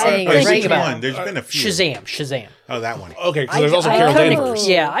think he's and- saying and- it Which right about- now. one? There's been a few. Shazam. Oh, that one. Okay, because there's also Carol kinda- Danvers.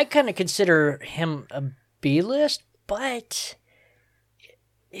 Yeah, I kind of consider him a B-list, but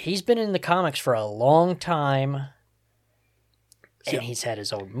he's been in the comics for a long time. And he's had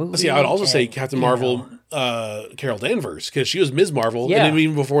his own movie. See, I would also say and, Captain you Marvel, know, Carol Danvers, because she was Ms. Marvel, Yeah. and then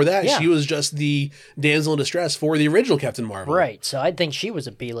even before that, Yeah. she was just the damsel in distress for the original Captain Marvel. Right. So I think she was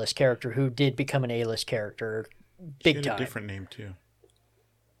a B-list character who did become an A-list character She big had time. a different name too.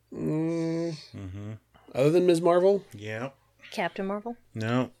 Other than Ms. Marvel, Yeah. Captain Marvel.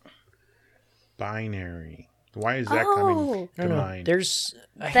 No. Binary. Why is that coming Oh. to mind? There's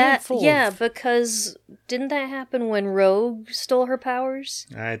a That handful yeah, of... because didn't that happen when Rogue stole her powers?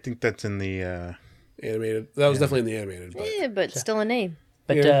 I think that's in the. animated. That was definitely in the animated. But Yeah, but still a name.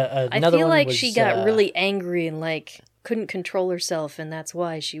 But Yeah. I another feel one like was, she got really angry and like couldn't control herself, and that's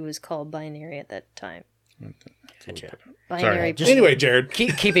why she was called binary at that time. Gotcha. Binary. Just- anyway, Jared,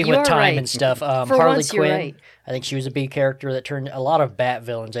 Keeping You with are time right. and stuff. For Harley once, you're Quinn, right. I think she was a B character that turned... A lot of Bat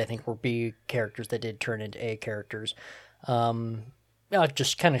villains, I think, were B characters that did turn into A characters. I'll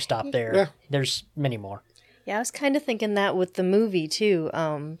just kind of stop there. Yeah. There's many more. Yeah, I was kind of thinking that with the movie too.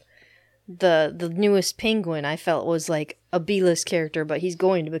 The newest Penguin I felt was like a B-list character, but he's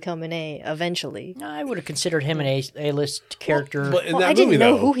going to become an A eventually. I would have considered him an A-list character. but in Well, that I didn't movie,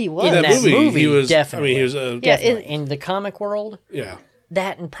 know though, who he was. In that, In that movie, movie, he was definitely. I mean, he was Yeah, Definitely. In the comic world, yeah.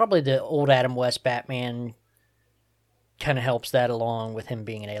 that and probably the old Adam West Batman kind of helps that along with him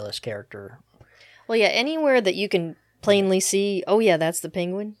being an A-list character. Well, yeah, anywhere that you can plainly see, oh yeah, that's the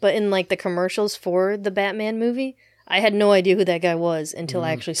Penguin. But in like the commercials for the Batman movie, I had no idea who that guy was until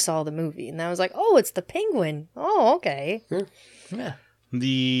I actually saw the movie, and I was like, oh, it's the Penguin. Oh, okay. Yeah.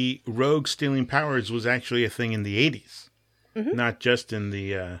 The Rogue stealing powers was actually a thing in the 80s, not just in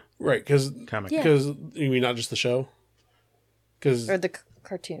the Right, because comic. Yeah. you mean not just the show? Because Or the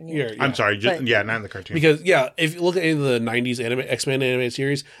cartoon. Yeah. I'm sorry, just, But- not in the cartoon. Because if you look at any of the '90s X-Men animated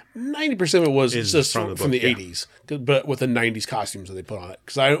series, 90% of it was Is just from from the the book, yeah. '80s, but with the '90s costumes that they put on it.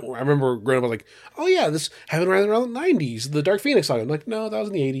 Because I remember growing up, I was like, "Oh yeah, this happened around the '90s, the Dark Phoenix saga." I'm like, "No, that was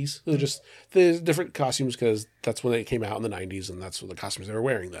in the '80s. It was just the different costumes because that's when they came out in the '90s, and that's what the costumes they were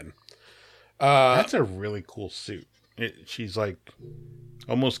wearing then." That's a really cool suit. She's like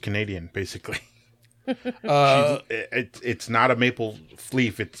almost Canadian, basically. It's not a maple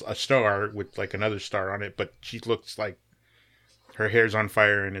leaf. It's a star with like another star on it, but she looks like her hair's on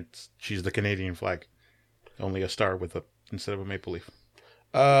fire, and she's the Canadian flag, only a star with instead of a maple leaf.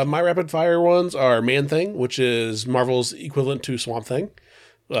 My rapid fire ones are Man Thing, which is Marvel's equivalent to Swamp Thing.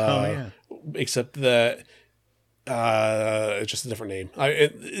 Yeah. Except that it's just a different name.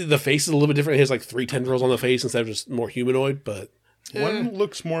 The face is a little bit different. It has like 3 tendrils on the face instead of just more humanoid, but One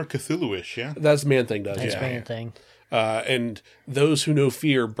looks more Cthulhu-ish, yeah. that's Man Thing does. That's yeah. main thing. And those who know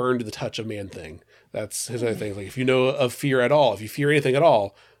fear burn to the touch of Man Thing. That's his other thing. Like if you know of fear at all, if you fear anything at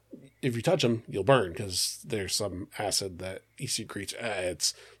all, if you touch them, you'll burn because there's some acid that he secretes.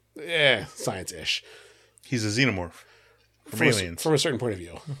 It's science-ish He's a xenomorph from a- Aliens. from a certain point of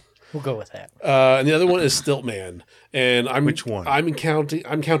view. We'll go with that. And the other one is Stiltman. And Which one? I'm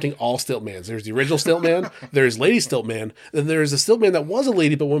counting all Stiltmans. There's the original Stiltman, there's Lady Stiltman, then there's the Stiltman that was a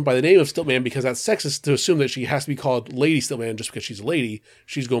lady but went by the name of Stiltman because that's sexist to assume that she has to be called Lady Stiltman just because she's a lady.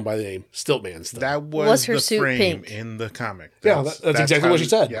 She's going by the name Stiltman still. That Was her the suit frame pink? in the comic. Yeah, that's exactly how what she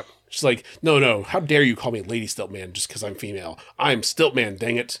said. Yep. She's like, no, how dare you call me Lady Stiltman just because I'm female? I'm Stiltman,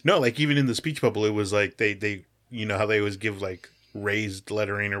 dang it. No, like even in the speech bubble, it was like they you know how they always give like raised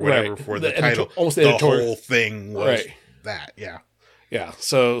lettering or whatever Right. for The the title. almost the editorial. whole thing was Right. that. Yeah. Yeah,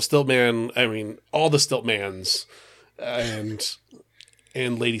 so Stiltman, I mean, all the Stiltmans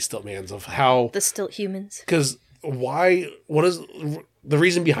and Lady Stiltmans of how The Stilt Humans. because what is the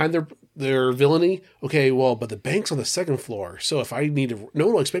reason behind their villainy? Okay, well, but the bank's on the 2nd floor, so if I need to, no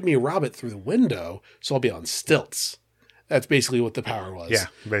one will expect me to rob it through the window, so I'll be on stilts. That's basically what the power was. Yeah.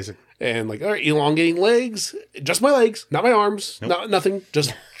 Basic. And like, all right, elongating legs, just my legs, not my arms, not nothing,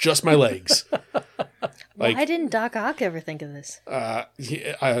 just my legs. Like, Why didn't Doc Ock ever think of this? He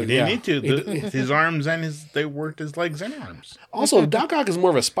didn't need to. His arms and they worked his legs and arms. Also, Doc Ock is more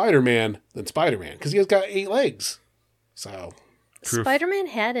of a Spider-Man than Spider-Man because he has got 8 legs. So Proof. Spider-Man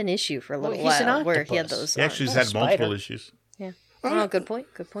had an issue for a little Well, he's an while where he had octopus. those. He actually arms. has had multiple spider. issues. Yeah. Oh, good point.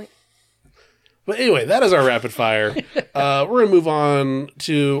 Good point. But anyway, that is our rapid fire. We're going to move on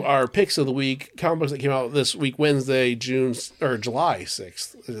to our picks of the week. Comic books that came out this week, Wednesday, July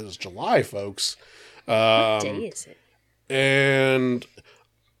 6th. It is July, folks. What day is it? And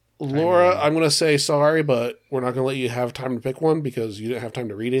Laura, I'm going to say sorry, but we're not going to let you have time to pick one because you didn't have time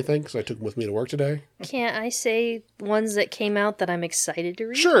to read anything because I took them with me to work today. Can't I say ones that came out that I'm excited to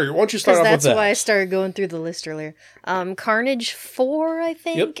read? Sure, why don't you start Because off with that's that? why I started going through the list earlier. Carnage 4, I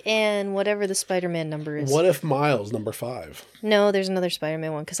think, and whatever the Spider-Man number is. What If Miles, number 5? No, there's another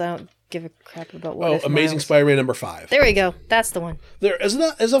Spider-Man one because I don't give a crap about what if Amazing Miles- Spider-Man number 5. There we go. That's the one. There is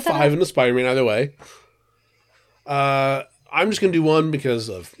a 5 in the Spider-Man either way. I'm just going to do one because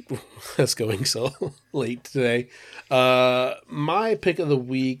of us going so late today. My pick of the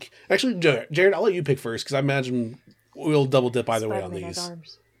week... Actually, Jared, I'll let you pick first because I imagine we'll double dip either way on Spider-Man has these.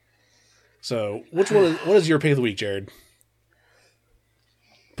 arms. So, what is your pick of the week, Jared?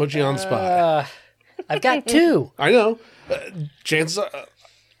 Put you on the spot. I've got 2. I know. Chances are...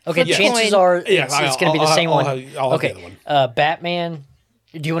 Okay, Flip chances coin. are Yeah, it's going to be the same one. I'll have Okay, the other one. Batman.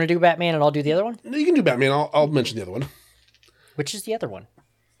 Do you want to do Batman and I'll do the other one? No, you can do Batman. I'll mention the other one. Which is the other one?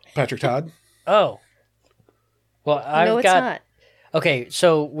 Patrick Todd. Oh. Well, I've No, it's got... not. Okay,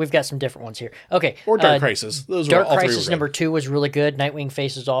 so we've got some different ones here. Okay. Or Dark Crisis. Those Dark were all Crisis three number 2 was really good. Nightwing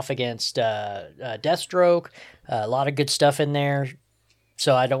faces off against Deathstroke. A lot of good stuff in there.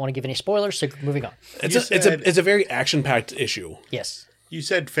 So I don't want to give any spoilers, so moving on. It's a very action-packed issue. Yes. You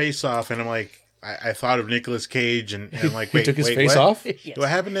said face off, and I'm like, I thought of Nicolas Cage, and I'm like, wait, He took his wait, face what? off? Yes. What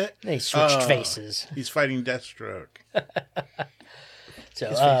happened to? They switched Oh, faces. He's fighting Deathstroke. So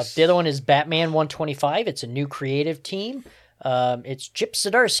the other one is Batman 125. It's a new creative team. It's Chip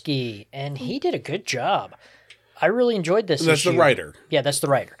Zdarsky, and he did a good job. I really enjoyed this. That's the issue. writer. Yeah, that's the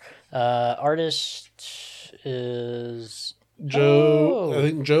writer. Artist is Joe, I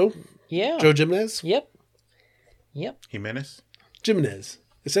think Joe Yeah. Jimenez? Yep. Jimenez. Jimenez.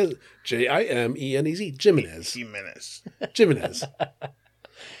 It says Jimenez. Jimenez. Jimenez. Jimenez.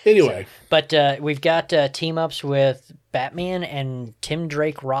 Anyway, But we've got team ups with Batman and Tim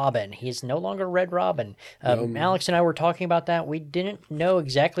Drake Robin. He's no longer Red Robin. Alex and I were talking about that. We didn't know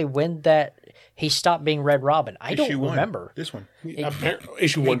exactly when that he stopped being Red Robin. I don't Issue 1. remember. This one.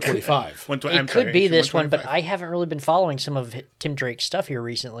 issue 125. It could be this one, but I haven't really been following some of Tim Drake's stuff here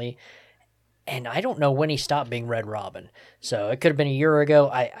recently. And I don't know when he stopped being Red Robin. So it could have been a year ago.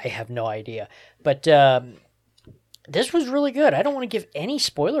 I have no idea. But this was really good. I don't want to give any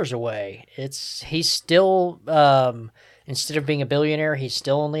spoilers away. He's still, instead of being a billionaire, he's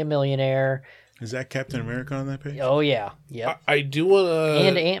still only a millionaire. Is that Captain America on that page? Oh, yeah. Yep. I do want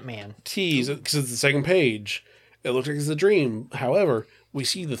And to Ant-Man. tease, because it's the second page. It looks like it's a dream. However, we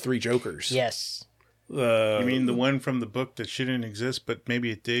see the 3 Jokers. Yes. You mean the one from the book that shouldn't exist, but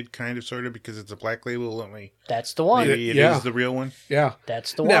maybe it did, kind of, sort of, because it's a black label only. That's the one. Maybe it Yeah. is the real one. Yeah.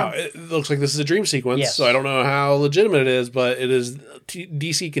 That's the one. Now, it looks like this is a dream sequence, Yes. so I don't know how legitimate it is, but it is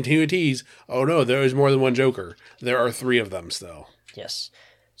DC continue to tease, oh no, there is more than one Joker. There are 3 of them still. Yes.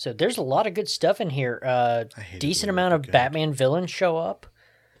 So there's a lot of good stuff in here. hated Decent the amount of book, Batman villains show up.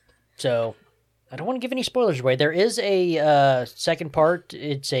 So I don't want to give any spoilers away. There is a second part.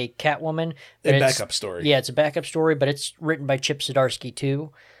 It's a Catwoman. but A it's- backup story. Yeah, it's a backup story, but it's written by Chip Zdarsky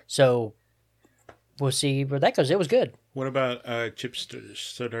too. So we'll see where that goes. It was good. What about Chip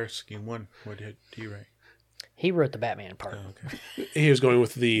Zdarsky 1? What did he write? He wrote the Batman part. Oh, okay. He was going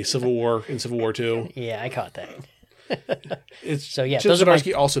with the Civil War and Civil War 2. Yeah, I caught that. It's So, yeah, Chip those are my-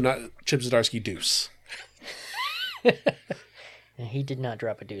 Zdarsky, also not Chip Zdarsky Deuce. And he did not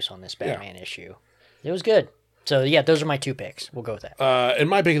drop a deuce on this Batman issue. It was good. So yeah, those are my 2 picks. We'll go with that. And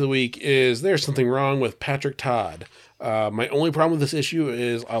my pick of the week is There's Something Wrong with Patrick Todd. My only problem with this issue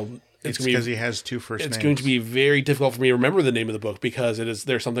is It's gonna be- because he has 2 first names. it's going to be very difficult for me to remember the name of the book because it is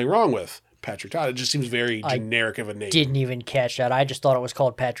There's Something Wrong with Patrick Todd. It just seems very generic of a name. Didn't even catch that. I just thought it was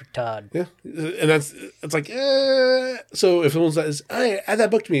called Patrick Todd. Yeah, and it's like, so if someone says, "Hey, add that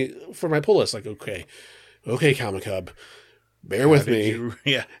book to me for my pull list," like, okay, Comic Hub, bear with me.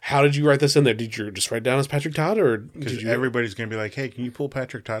 Yeah. How did you write this in there? Did you just write down as Patrick Todd, or did Because you everybody's going to be like, hey, can you pull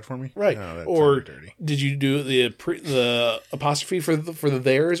Patrick Todd for me? right? Oh, that Or sounded dirty. did you do the apostrophe for the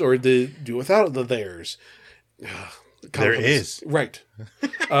theirs, or did you do without the theirs? There is. Right.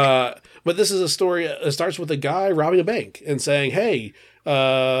 But this is a story. It starts with a guy robbing a bank and saying, "Hey,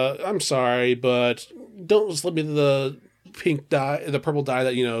 I'm sorry, but don't slip me the pink dye, the purple dye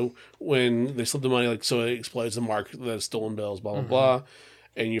that when they slip the money, like so it explodes the mark that is stolen bills, blah blah blah."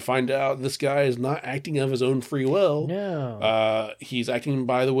 And you find out this guy is not acting of his own free will. No. He's acting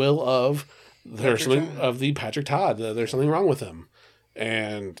by the will of the Patrick Todd. There's something wrong with him,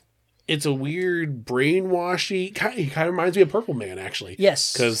 and it's a weird brainwashy. He kind of reminds me of Purple Man, actually.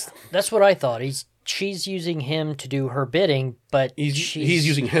 Yes. because That's what I thought. She's using him to do her bidding, but he's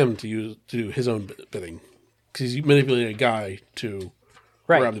using him to do his own bidding because he's manipulating a guy to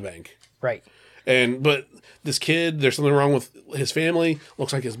rob the bank. Right. But this kid, there's something wrong with his family.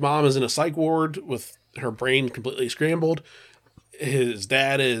 Looks like his mom is in a psych ward with her brain completely scrambled. His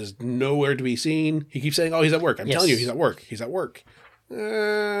dad is nowhere to be seen. He keeps saying, "Oh, he's at work." I'm Yes. telling you, he's at work. He's at work. But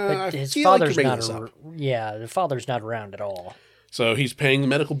I his feel like father's you're making not this up. yeah, the father's not around at all. So he's paying the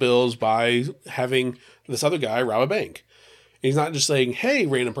medical bills by having this other guy rob a bank. And he's not just saying, hey,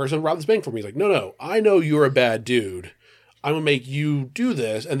 random person, rob this bank for me. He's like, no, I know you're a bad dude. I'm going to make you do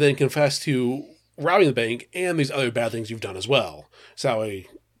this and then confess to robbing the bank and these other bad things you've done as well. So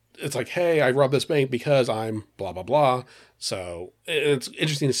it's like, hey, I robbed this bank because I'm blah, blah, blah. So it's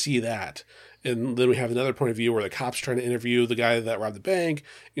interesting to see that. And then we have another point of view where the cop's trying to interview the guy that robbed the bank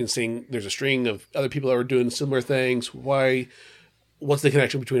and seeing there's a string of other people that were doing similar things. What's the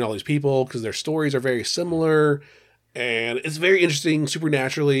connection between all these people? Because their stories are very similar. And it's very interesting,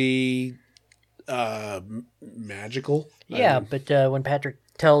 supernaturally magical. Yeah, but when Patrick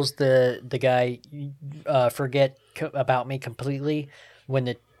tells the guy, forget about me completely, when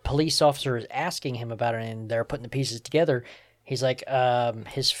the police officer is asking him about it and they're putting the pieces together, he's like,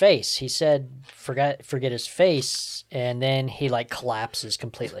 his face. He said, forget his face, and then he like collapses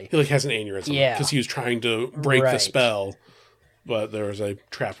completely. He like has an aneurysm. Yeah. Because he was trying to break the spell, but there was a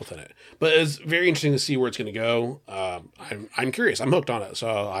trap within it. But it's very interesting to see where it's going to go. I'm curious. I'm hooked on it.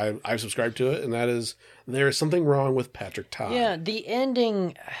 So I've subscribed to it, and that is, there is something wrong with Patrick Todd. Yeah, the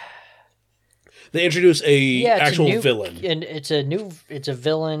ending... They introduce actual villain. And it's a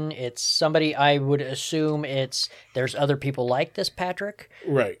villain. It's somebody, I would assume there's other people like this Patrick.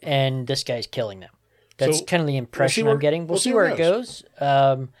 Right. And this guy's killing them. That's So, kind of the impression I'm getting. We'll see where it goes.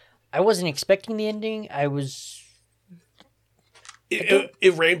 I wasn't expecting the ending. I was...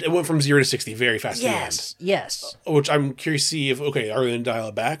 It ramped. It went from 0 to 60 very fast. Yes. Which I'm curious to see if, are they going to dial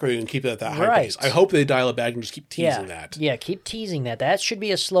it back or are they going to keep it at that high Right. pace? I hope they dial it back and just keep teasing that. Yeah, keep teasing that. That should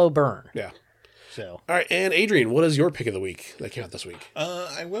be a slow burn. Yeah. So. All right, and Adrian, what is your pick of the week that came out this week?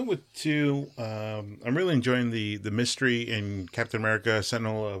 I went with two. I'm really enjoying the mystery in Captain America: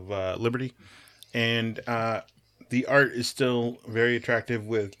 Sentinel of Liberty, and the art is still very attractive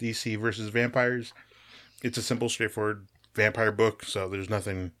with DC versus vampires. It's a simple, straightforward vampire book, so there's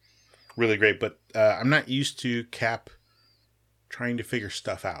nothing really great. But I'm not used to Cap trying to figure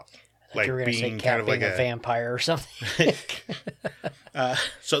stuff out, Like you were going to say Cap being a vampire or something.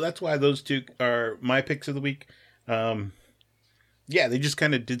 So that's why those two are my picks of the week. Yeah, they just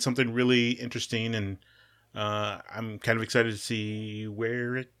kind of did something really interesting, and I'm kind of excited to see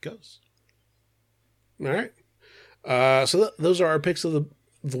where it goes. All right. So those are our picks of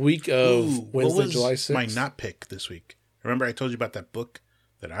the week of Wednesday, July 6th. My not pick this week. Remember I told you about that book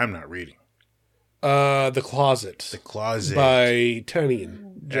that I'm not reading? The Closet. The Closet. By Tynion.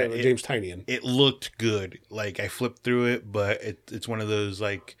 James Tynion. It looked good. Like, I flipped through it, but it's one of those,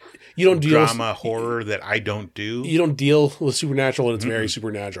 like, you don't drama horror that I don't do. You don't deal with supernatural, and it's very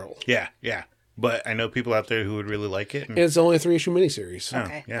supernatural. Yeah. But I know people out there who would really like it. And it's only a 3-issue miniseries.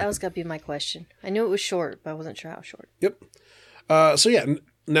 Okay, that was going to be my question. I knew it was short, but I wasn't sure how short. Yep.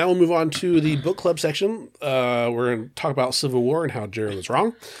 Now we'll move on to the book club section. We're going to talk about Civil War and how Jared was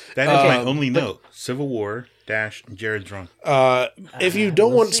wrong. That is my only note. Civil War - Jared's wrong. If you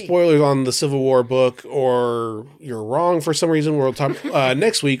don't want spoilers on the Civil War book, or you're wrong for some reason, we'll talk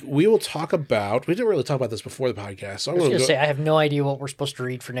next week. We will talk about. We didn't really talk about this before the podcast, so I'm going to say I have no idea what we're supposed to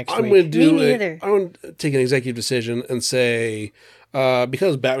read for next week. I'm going to do. Me neither. I'm going to take an executive decision and say.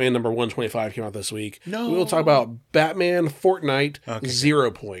 Because Batman number 125 came out this week, we will talk about Batman Fortnite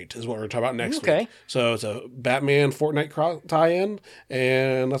 0 Point is what we're talking about next week. So it's a Batman Fortnite tie-in,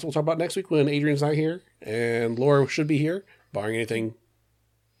 and that's what we'll talk about next week when Adrian's not here, and Laura should be here, barring anything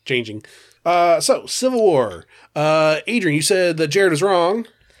changing. So Civil War. Adrian, you said that Jared is wrong.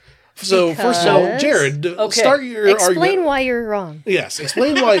 So first of all, Jared, start your argument. Explain why you're wrong. Yes,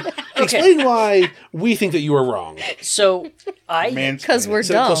 explain why. Explain why we think that you are wrong. So because we're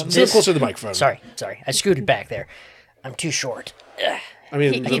dumb. Sit closer to the microphone. Sorry, I scooted back there. I'm too short. I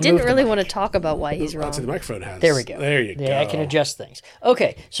mean, he didn't really want to talk about why he's wrong. That's what the microphone has. There we go. There you go. Yeah, I can adjust things.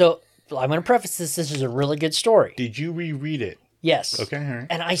 Okay, so I'm going to preface this. This is a really good story. Did you reread it? Yes. Okay, all right.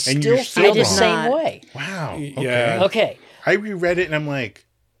 And I still feel the same way. Wow. Yeah. Okay. I reread it and I'm like,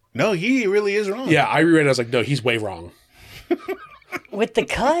 no, he really is wrong. Yeah, I reread it. I was like, no, he's way wrong. With the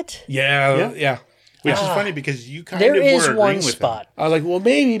cut? Yeah. Which is funny because you kind there of is were one agreeing with spot. I was like, well,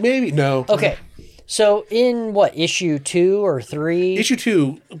 maybe. No. Okay. So in issue 2 or 3? Issue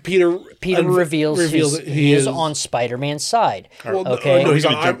 2, Peter reveals that he is on Spider-Man's side. Well, okay. No, he's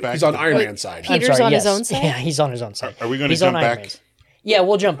on Iron Man's side. Peter's on his own side? Yeah, he's on his own side. Are we going to jump back? Yeah,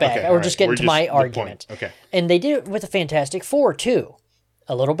 we'll jump back. Okay, We're right. just getting to my argument. Okay. And they did it with the Fantastic Four, too.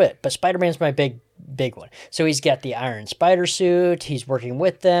 A little bit. But Spider-Man's my big one. So he's got the Iron Spider suit. He's working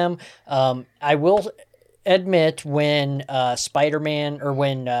with them. I will admit when Spider-Man or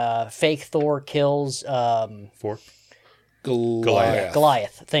when fake Thor kills... Four. Goliath.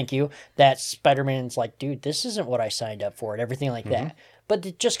 Goliath, thank you. That Spider-Man's like, dude, this isn't what I signed up for, and everything like that. But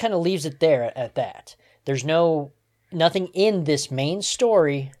it just kind of leaves it there at that. There's nothing in this main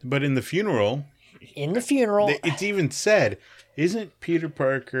story. But in the funeral, it's even said, isn't Peter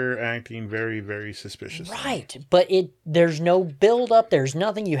Parker acting very, very suspicious? Right, but there's no build up. There's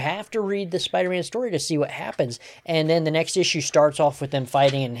nothing. You have to read the Spider-Man story to see what happens, and then the next issue starts off with them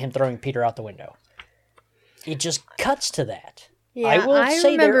fighting and him throwing Peter out the window. It just cuts to that. Yeah, I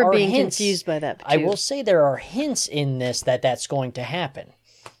say there remember are being hints. confused by that. Too. I will say there are hints in this that's going to happen,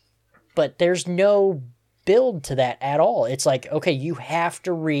 but there's no build to that at all. It's like, okay, you have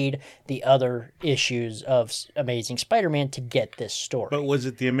to read the other issues of Amazing Spider-Man to get this story. But was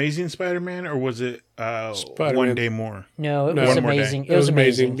it the Amazing Spider-Man or was it Spider-Man. One Day More? No, it No, was one more day. amazing. It was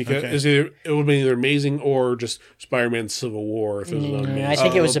amazing Okay. because it would be either amazing or just Spider-Man Civil War if it was amazing. I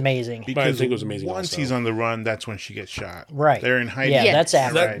think it was amazing. But I think it was amazing Once also. he's on the run, that's when she gets shot. Right. They're in hiding. Yeah, Yes. that's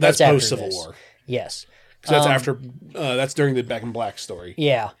after. That's after post Civil this. War. Yes. 'Cause that's after. That's during the Back in Black story.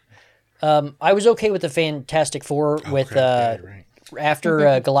 Yeah. I was okay with the Fantastic Four with crap, yeah, right.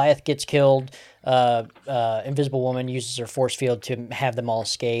 after Goliath gets killed, Invisible Woman uses her force field to have them all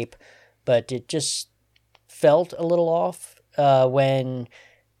escape, but it just felt a little off when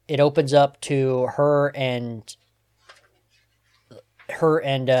it opens up to her and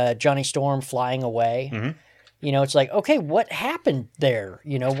Johnny Storm flying away. Mm-hmm. You know, it's like, okay, what happened there?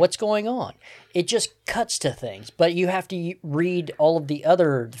 You know, what's going on? It just cuts to things, but you have to read all of the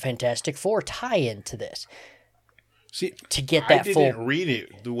other Fantastic Four tie into this See, to get I that didn't full. read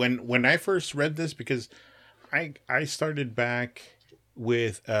it when I first read this because I started back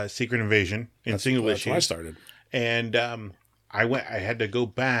with Secret Invasion in single that's issue. when I started. And I had to go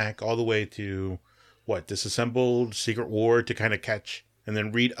back all the way to Disassembled, Secret War to kind of catch, and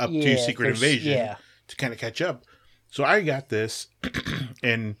then read up to Secret Invasion to kind of catch up. So I got this,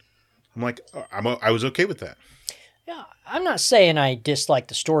 and I'm like, I was okay with that. Yeah, I'm not saying I dislike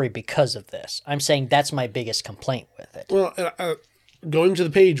the story because of this. I'm saying that's my biggest complaint with it. Well, going to the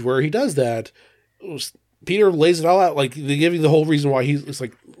page where he does that, Peter lays it all out. Like, they give you the whole reason why it's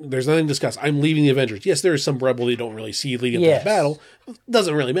like, there's nothing to discuss. I'm leaving the Avengers. Yes, there is some rebel you don't really see leading up to the battle.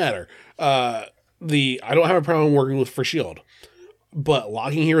 Doesn't really matter. I don't have a problem working for S.H.I.E.L.D. But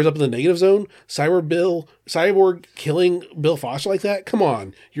locking heroes up in the negative zone, Cyborg killing Bill Foster like that, come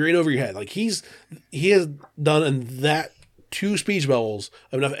on. You're in over your head. Like, he has done in that 2 speech bubbles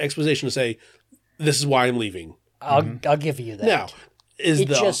enough exposition to say, this is why I'm leaving. I'll give you that. Now, is It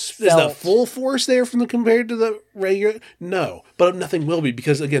the just is the felt- full force there from the compared to the regular? No, but nothing will be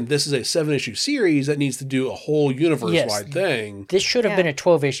because again, this is a 7-issue series that needs to do a whole universe-wide thing. This should have been a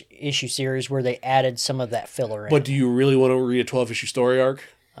 12-issue series where they added some of that filler in. But do you really want to read a 12-issue story arc?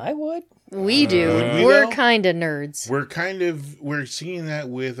 I would. We do. Would we, We're though? kind of nerds. We're seeing that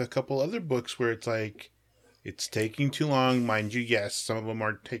with a couple other books where it's like it's taking too long, mind you. Yes, some of them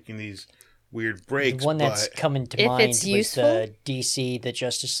are taking these weird breaks. The one that's but coming to If mind it's was useful? the DC, the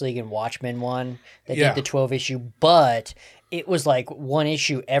Justice League and Watchmen one. They Yeah. did the 12-issue, but it was like one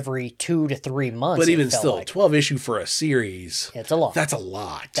issue every 2 to 3 months. But it even felt still, like. 12-issue for a series, It's a lot. that's a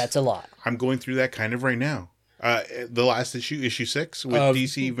lot. That's a lot. I'm going through that kind of right now. The last issue 6 with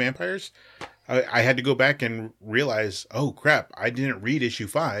DC Vampires, I had to go back and realize, oh crap, I didn't read issue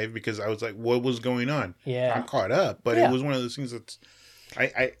 5 because I was like, what was going on? Yeah. I'm caught up, but Yeah. it was one of those things that's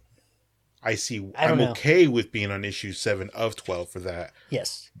I see. I don't I'm know. okay with being on issue 7 of 12 for that.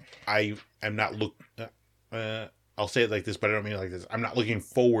 Yes. I am not I'll say it like this, but I don't mean it like this. I'm not looking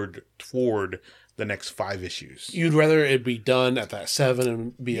forward toward the next 5 issues. You'd rather it be done at that 7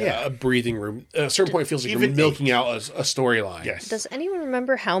 and be Yeah. a breathing room. At a certain point, it feels like you're Even milking out a storyline. Yes. Does anyone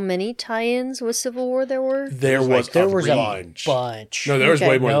remember how many tie-ins with Civil War there were? There There's was There was a bunch. bunch. No, there was Okay.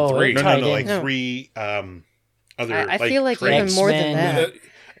 way more No, than 3. it No, tied like in. No. 3 other. I feel like traits. even more than X-Men. that.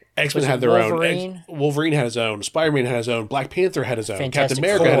 X-Men Was had it their Wolverine? own. Wolverine had his own. Spider-Man had his own. Black Panther had his own. Fantastic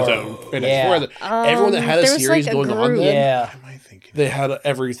Captain America had his Four. own. Fantastic Yeah. Four had everyone that had a there was, series like, a going on group. then, Yeah. What am I thinking? they had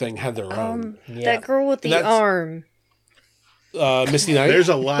everything had their own. Yeah. That girl with the That's- arm. Misty Knight. There's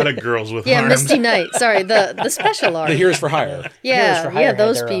a lot of girls with Yeah, arms. Misty Knight. Sorry, the special arm. the Heroes for Hire. Heroes Yeah, for Hire yeah, had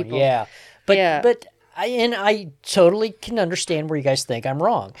those their own. people. Yeah. But Yeah. but I totally can understand where you guys think I'm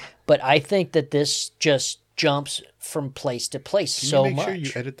wrong. But I think that this just jumps from place to place Can so you make much. sure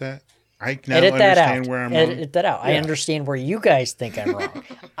you edit that? I now Edit that understand out. where I'm wrong. Edit that out. I Yeah. understand where you guys think I'm wrong.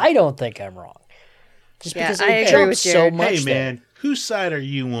 I don't think I'm wrong. Just Yeah, because I it agree jumps with so Jared. much. Hey there. man, whose side are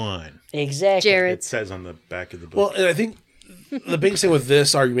you on? Exactly. Jared. It says on the back of the book. Well, and I think the biggest thing with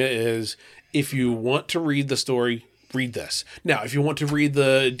this argument is if you want to read the story read this. Now, if you want to read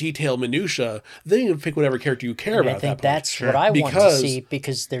the detailed minutia, then you can pick whatever character you care And about. I think at that point. that's what I want to see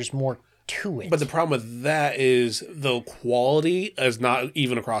because there's more to it. But the problem with that is the quality is not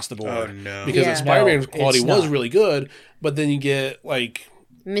even across the board. Oh, no. Because Yeah. the Spider-Man's No, quality it's was not. really good, but then you get like...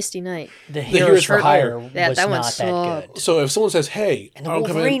 Misty Knight. the Heroes Heroes for for Hire Yeah, was that one not that sucked. good. So if someone says, hey, And the I'll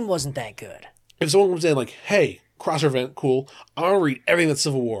come in... Wolverine wasn't that good. If someone comes in like, hey, crossover event, cool. I want to read everything that's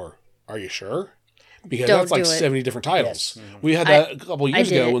Civil War. Are you sure? Because Don't that's like do it. 70 different titles. Yes. We had that a couple years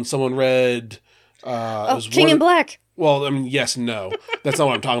did ago it. when someone read... it Oh, was King one- in Black. Well, I mean, yes and no. That's not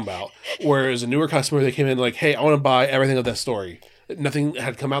what I'm talking about. Whereas a newer customer, they came in like, hey, I want to buy everything of that story. Nothing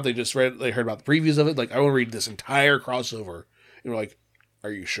had come out. They just read, they heard about the previews of it. Like, I want to read this entire crossover. And we're like,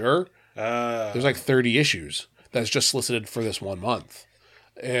 are you sure? There's like 30 issues that's just solicited for this 1 month.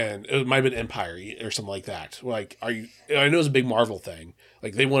 And it might have been Empire or something like that. Like, are you, I know it's a big Marvel thing.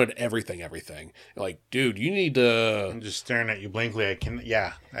 Like, they wanted everything. Like, dude, you need to... I'm just staring at you blankly. I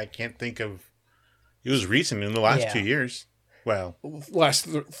can't think of. It was recent in the last Yeah. 2 years. Well, Last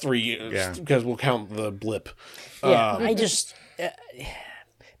 3 years, Yeah. because we'll count the blip. Yeah, I just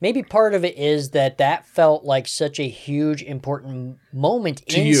maybe part of it is that felt like such a huge, important moment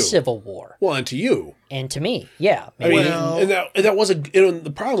in you. Civil War, Well, and to you. and to me, yeah. I mean, Well- and that was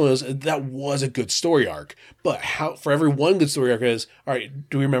the problem was that was a good story arc. But how for every one good story arc is, all right,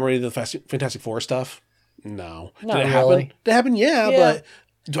 do we remember any of the Fantastic Four stuff? No. Not Did it really. happen? Did it happen? Yeah, Yeah. but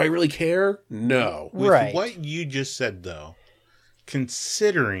do I really care? No. with Right. what you just said, though,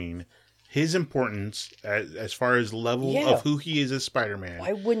 considering his importance as far as level Yeah. of who he is as Spider-Man,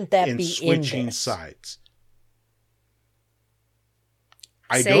 Why wouldn't that and be switching in this? sides.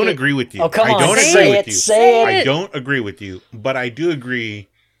 I Say don't it. agree with you. Oh, come I on, don't say agree it, with you. say I it. don't agree with you, but I do agree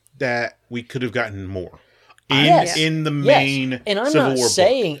that we could have gotten more Yes. in the Yes, main and I'm Civil not War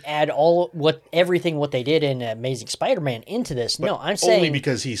saying add everything what they did in Amazing Spider-Man into this. No, I'm only saying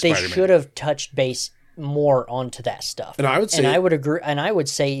because he's they Spider-Man. should have touched base more onto that stuff. And I would say- and I would agree, and I would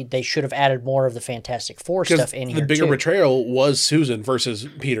say they should have added more of the Fantastic Four Because stuff in the here bigger too. betrayal was Susan versus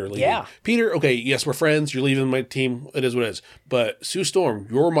Peter leaving. Yeah. Peter, okay, yes, we're friends. You're leaving my team. It is what it is. But Sue Storm,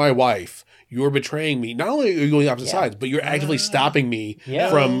 you're my wife. You're betraying me. Not only are you going opposite sides, but you're actively stopping me Yeah.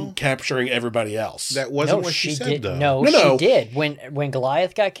 from capturing everybody else. That wasn't No, what she said, did. though. No, No. she did. When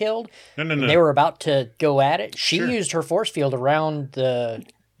Goliath got killed, No. they were about to go at it. She Sure. used her force field around the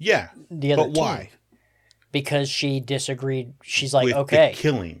Yeah, other but team why? because she disagreed. She's like, With okay, the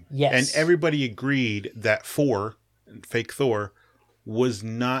killing. Yes. And everybody agreed that fake Thor, was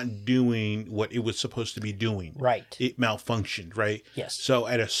not doing what it was supposed to be doing. right? It malfunctioned, right? Yes. So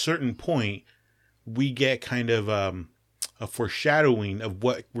at a certain point, we get kind of a foreshadowing of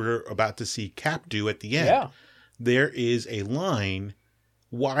what we're about to see Cap do at the end. Yeah, There is a line.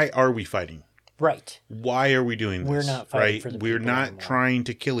 Why are we fighting? right. Why are we doing this? We're not fighting right? for the We're people not anymore. trying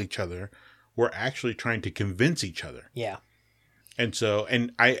to kill each other. We're actually trying to convince each other. Yeah, And so,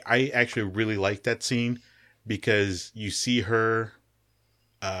 and I actually really like that scene because you see her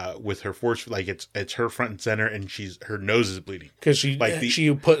with her force, like it's her front and center, and her nose is bleeding Because she Like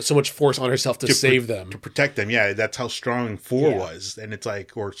she put so much force on herself to save them. to protect them. Yeah, that's how strong Thor Yeah. was, and it's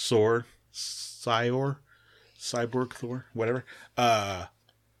like or Cyborg Thor, whatever.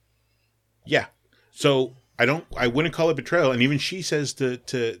 Yeah. So I wouldn't call it betrayal, and even she says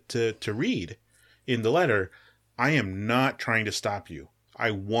to Reed in the letter, I am not trying to stop you.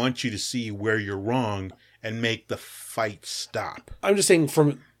 I want you to see where you're wrong and make the fight stop. I'm just saying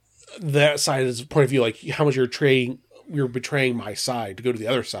from that side as a point of view, like how much you're betraying my side to go to the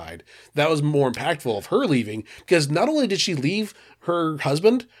other side. That was more impactful of her leaving because not only did she leave her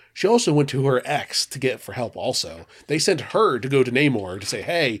husband, she also went to her ex to get for help also. They sent her to go to Namor to say,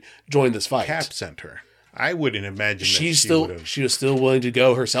 hey, join this fight. Cap sent her. I wouldn't imagine that She she was still willing to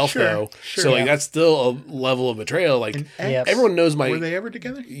go herself Sure, though. sure. So like Yeah. that's still a level of betrayal. Like Yep. everyone knows my Were they ever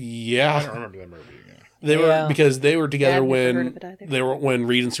together? I yeah. don't remember them ever being together. They Yeah. were because they were together I've never heard when of it either. they were when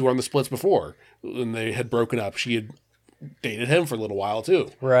Reed and Sue were on the splits before, and they had broken up. She had dated him for a little while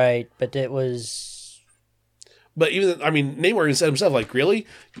too. right. But it was But even I mean, Namor even said himself, like, really,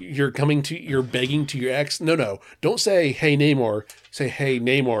 you're begging to your ex? No, don't say hey Namor. Say hey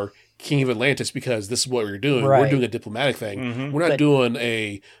Namor, King of Atlantis, because this is what we're doing. We're Right. doing a diplomatic thing. Mm-hmm. We're not But- doing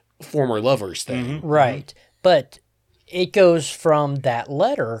a former lovers thing. right. But it goes from that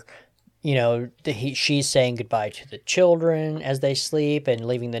letter. You know, she's saying goodbye to the children as they sleep and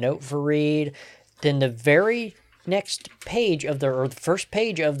leaving the note for Reed. Then the very next page of the first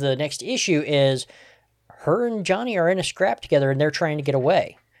page of the next issue is her and Johnny are in a scrap together and they're trying to get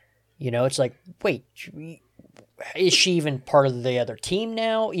away. You know, it's like, wait, is she even part of the other team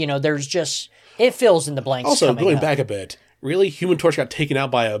now? You know, there's just It fills in the blanks. Also, coming going up. back a bit, really, Human Torch got taken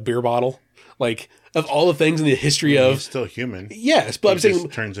out by a beer bottle. Like, of all the things in the history He's of... still human. Yes, but He I'm saying,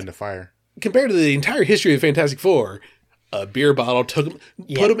 just turns into fire. compared to the entire history of Fantastic Four, a beer bottle took him,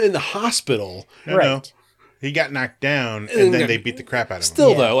 Yeah. put him in the hospital. No, Right. no. He got knocked down, And and then got- they beat the crap out of him.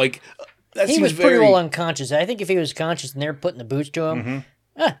 Still, Yeah. though, like, that He seems was very... pretty well unconscious. I think if he was conscious and they're putting the boots to him,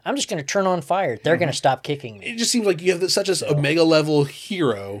 I'm just going to turn on fire. They're going to stop kicking me. It just seems like you have such a mega level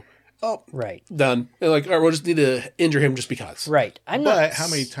hero. Oh, Right. done. And like, all right, we'll just need to injure him just because. Right. I'm But not. how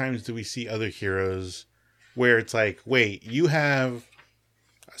many times do we see other heroes where it's like, wait, you have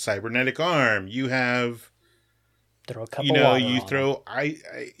a cybernetic arm, you have, Throw a cup you of know, water you on throw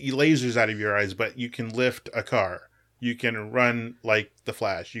lasers out of your eyes, but you can lift a car, you can run like the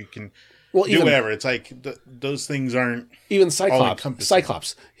Flash, you can Well, do whatever. It's like those things aren't. Even Cyclops. All-encompassing.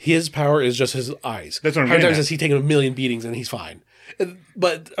 Cyclops. His power is just his eyes. That's what I'm How many getting times at. has he taken a million beatings and he's fine?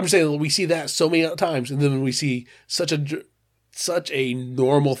 But I'm saying we see that so many times, and then we see such a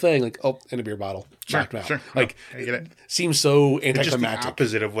normal thing, like and a beer bottle, knocked him out. Sure. Like No, I get it. seems so It's just the anticlimactic.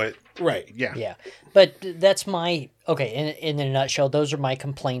 opposite of what. Right. Yeah. Yeah. But that's my. Okay. In a nutshell, those are my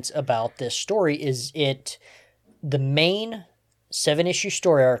complaints about this story. Is it the main 7-issue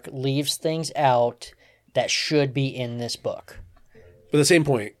story arc leaves things out that should be in this book? But at the same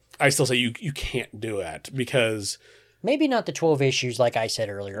point, I still say you can't do it because Maybe not the 12 issues like I said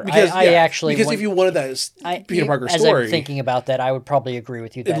earlier. I yeah, actually because want- if you wanted that Peter Parker as story, I'm thinking about that, I would probably agree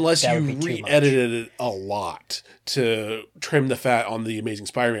with you. unless that you would be too much. re-edited it a lot to trim the fat on the Amazing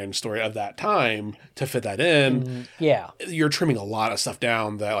Spider-Man story of that time to fit that in, Yeah. you're trimming a lot of stuff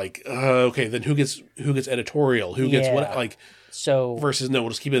down. That like, okay, then who gets editorial? Who gets what? Yeah. Like So versus no, we'll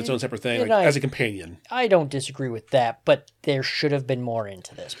just keep it its own separate thing, And like, as a companion. I don't disagree with that, but there should have been more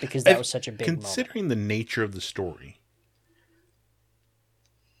into this because that was such a big moment. Considering the nature of the story,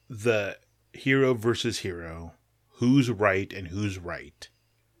 the hero versus hero, who's right and who's right.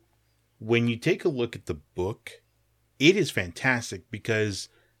 When you take a look at the book, it is fantastic because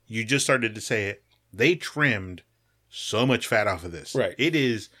you just started to say it. They trimmed so much fat off of this. Right. It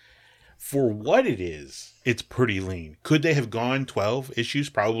is, for what it is, it's pretty lean. Could they have gone 12 issues?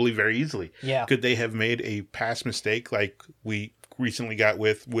 Probably very easily. Yeah. Could they have made a past mistake like we recently got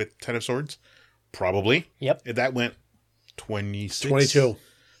with Ten of Swords? Probably. Yep. That went 26. 22.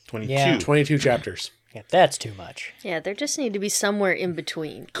 22. Yeah. 22 chapters. Yeah, that's too much. Yeah, there just need to be somewhere in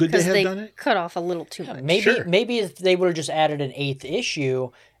between. Could they 'cause have done it? Cut off a little too much. Maybe if they would have just added an 8th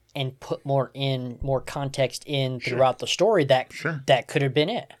issue and put more context in throughout the story, that could have been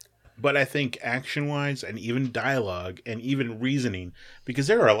it. But I think action-wise and even dialogue and even reasoning, because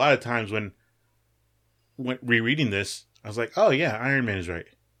there are a lot of times when rereading this, I was like, oh yeah, Iron Man is right.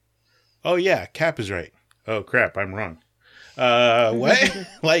 Oh yeah, Cap is right. Oh crap, I'm wrong. What?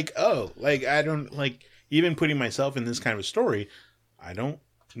 I don't, even putting myself in this kind of a story, I don't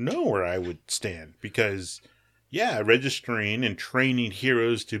know where I would stand because, yeah, registering and training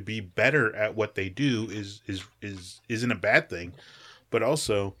heroes to be better at what they do isn't a bad thing, but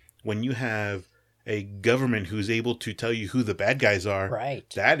also when you have a government who's able to tell you who the bad guys are, Right.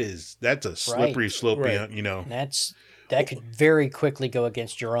 that's a slippery slope, Right. That could very quickly go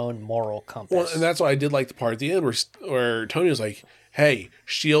against your own moral compass. Well, and that's why I did like the part at the end where Tony was like, hey,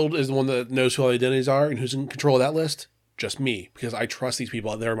 S.H.I.E.L.D. is the one that knows who all the identities are, and who's in control of that list? Just me, because I trust these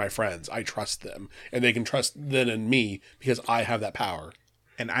people. They're my friends. I trust them. And they can trust them and me because I have that power.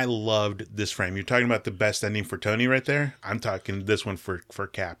 And I loved this frame. You're talking about the best ending for Tony right there. I'm talking this one for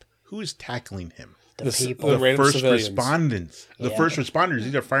Cap. Who is tackling him? the people. the The random first civilians. respondents. The Yeah. first responders.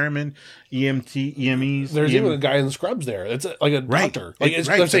 These are firemen, EMEs. There's even a guy in the scrubs there. It's like a Right. doctor. Like it's,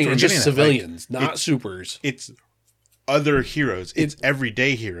 Right. I'm saying That's what it's I'm just getting at. Like, civilians, not supers. It's other heroes. It's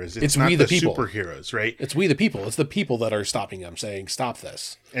everyday heroes. It's not we the people. superheroes, right? It's we the people. It's the people that are stopping them, saying, stop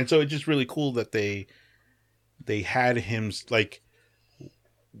this. And so it's just really cool that they had him like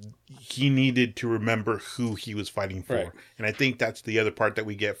he needed to remember who he was fighting for. Right. And I think that's the other part that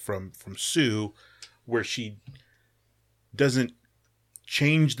we get from Sue, where she doesn't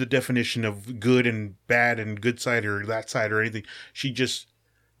change the definition of good and bad and good side or that side or anything. She just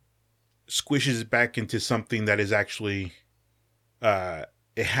squishes it back into something that is actually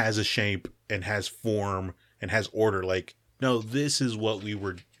it has a shape and has form and has order. Like, no, this is what we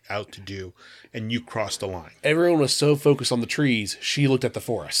were out to do, and you crossed the line. Everyone was so focused on the trees, she looked at the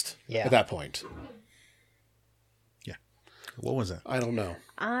forest Yeah. at that point. Yeah. What was that? I don't know.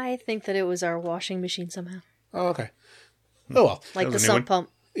 I think that it was our washing machine somehow. Oh, okay. Oh, well. Like the was a new sump one? pump.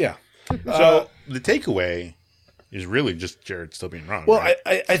 Yeah. So the takeaway is really just Jared still being wrong. Well, right?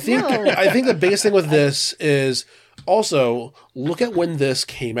 I think No. I think the biggest thing with this is also look at when this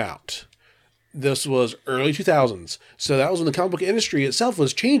came out. This was early 2000s. So that was when the comic book industry itself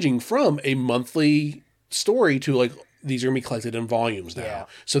was changing from a monthly story to like, these are going to be collected in volumes now. Yeah.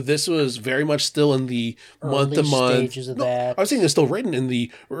 So this was very much still in the month to Early month. stages of that. I was saying it's still written in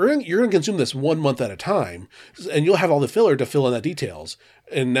the, you're going to consume this 1 month at a time, and you'll have all the filler to fill in that details.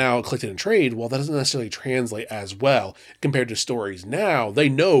 And now collected in trade, well, that doesn't necessarily translate as well compared to stories. Now they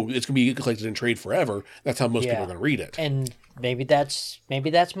know it's going to be collected in trade forever. That's how most people are going to read it. And maybe that's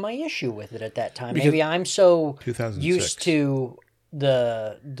my issue with it at that time. Because- maybe I'm so 2006. used to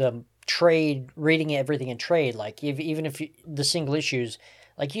the trade, reading everything in trade. Like even if the single issues,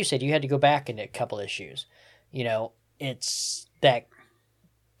 like you said, you had to go back into a couple issues. You know, it's that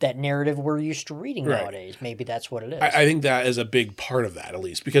narrative we're used to reading Right. nowadays. Maybe that's what it is. I think that is a big part of that, at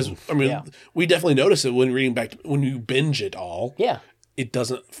least, because I mean, Yeah. we definitely notice it when reading back when you binge it all. yeah. It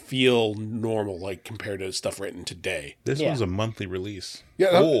doesn't feel normal like compared to stuff written today. This Yeah. was a monthly release. Yeah,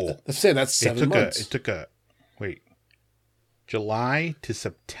 Oh, that's saying that's 7 months. July to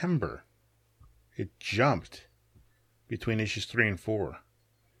September. It jumped between issues 3 and 4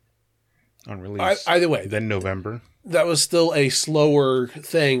 on release. Either way, Then November, that was still a slower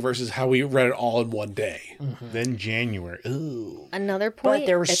thing versus how we read it all in one day. then January. Ooh. Another point. But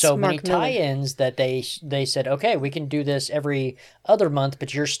there were it's so many Mark Miller. tie-ins that they said, okay, we can do this every other month,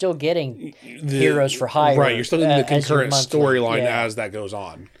 but you're still getting Heroes for Hire. Right, you're still getting the as your concurrent monthly. storyline Yeah. as that goes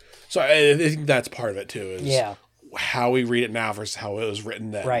on. So I think that's part of it too. Is Yeah. how we read it now versus how it was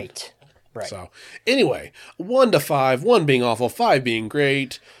written then. Right. So anyway, 1 to 5, 1 being awful, 5 being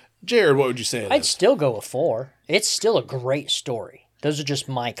great. Jared, what would you say? to I'd this? still go with 4. It's still a great story. Those are just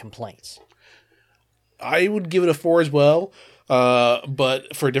my complaints. I would give it a 4 as well,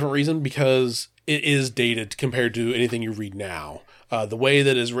 but for a different reason, because it is dated compared to anything you read now. The way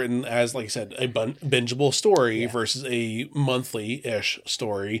that is written as, like I said, a bingeable story versus a monthly-ish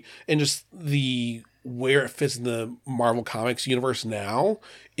story, and just the where it fits in the Marvel Comics universe now,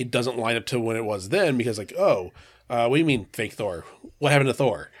 it doesn't line up to when it was then, because like, what do you mean fake Thor? What happened to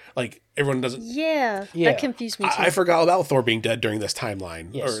Thor? Like, everyone doesn't... Yeah, Yeah. that confused me too. I forgot about Thor being dead during this timeline,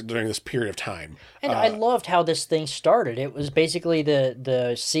 Yes. or during this period of time. And I loved how this thing started. It was basically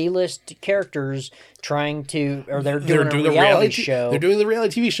the C-list characters trying to, or they're doing a reality show. They're doing the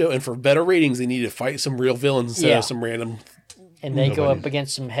reality TV show, and for better ratings, they need to fight some real villains instead Yeah. of some random. and they go up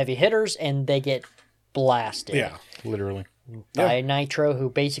against some heavy hitters, and they get blasted Yeah, Literally. by Nitro, who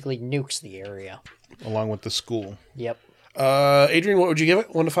basically nukes the area. Along with the school. Yep. Adrian, what would you give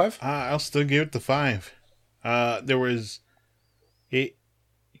it? 1 to 5? I'll still give it the 5. There was...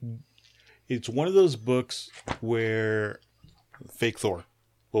 It's one of those books where... Fake Thor.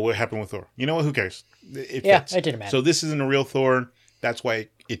 Well, what happened with Thor? You know what? Who cares? It Yeah, fits. it didn't matter. So this isn't a real Thor. That's why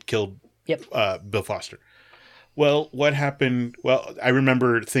it killed Yep. Bill Foster. Well, what happened? Well, I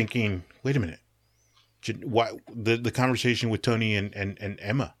remember thinking, wait a minute. Why the conversation with Tony and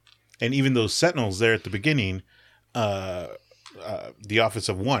Emma, and even those Sentinels there at the beginning, the Office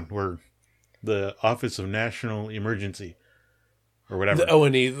of One, or the Office of National Emergency, or whatever. The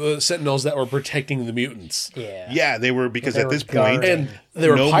O&E, the Sentinels that were protecting the mutants. Yeah. Yeah, they were, because They at were this point, guarding. And they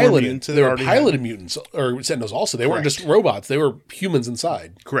were No more piloted. mutants that They were already piloted mutants, or Sentinels also. They weren't Correct. just robots. They were humans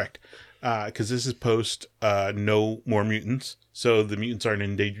inside. correct, because this is post no more mutants, so the mutants are an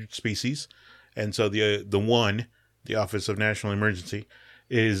endangered species, and so the Office of National Emergency,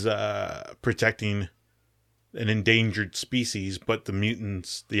 is protecting an endangered species, but the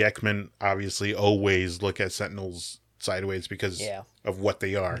mutants, the X-Men, obviously always look at Sentinels sideways because Yeah. of what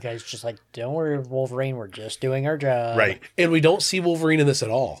they are. The guy's just like, don't worry, Wolverine, we're just doing our job. Right. And we don't see Wolverine in this at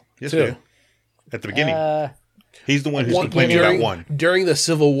all. Yes, too. we do. At the beginning. He's the one who's One- complaining during, about one. during the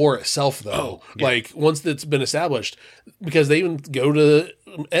Civil War itself, though, Oh, yeah. like once it's been established, because they even go to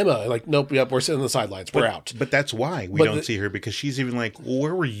Emma, like, nope, yep, we're sitting on the sidelines, we're out. But that's why we But don't the- see her, because she's even like, well,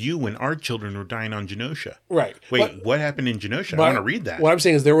 where were you when our children were dying on Genosha? Right. Wait, But- what happened in Genosha? but I want to read that. What I'm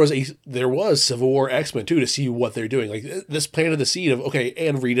saying is there was Civil War X-Men too, to see what they're doing. Like this planted the seed of, okay,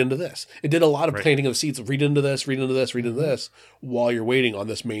 and read into this. It did a lot of Right. planting of seeds of read into this, read into this, read into this, while you're waiting on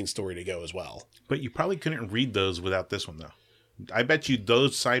this main story to go as well. But you probably couldn't read those without this one, though. I bet you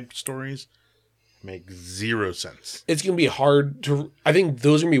those side stories make zero sense. It's going to be hard to, I think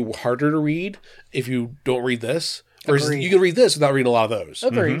those are going to be harder to read if you don't read this. Versus Agreed. you can read this without reading a lot of those.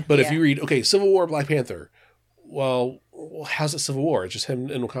 Agreed. But if Yeah. you read, okay, Civil War, Black Panther, well, how's it Civil War? It's just him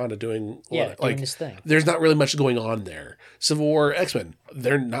in Wakanda doing, Yeah, like, doing his thing. there's not really much going on there. Civil War, X-Men,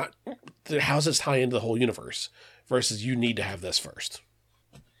 they're not, how's this tie into the whole universe? Versus you need to have this first.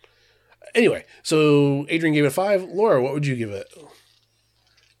 Anyway, so Adrian gave it 5. Laura, what would you give it?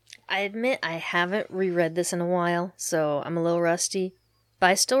 I admit I haven't reread this in a while, so I'm a little rusty. But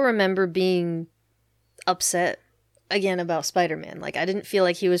I still remember being upset again about Spider-Man. Like, I didn't feel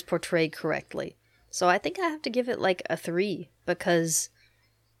like he was portrayed correctly. So I think I have to give it like a 3 because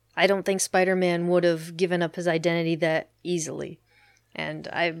I don't think Spider-Man would have given up his identity that easily. And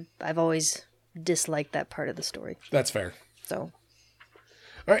I've always disliked that part of the story. That's fair. So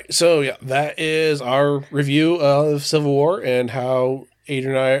All right, so yeah, that is our review of Civil War and how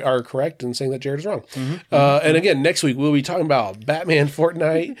Adrian and I are correct in saying that Jared is wrong. And again, next week we'll be talking about Batman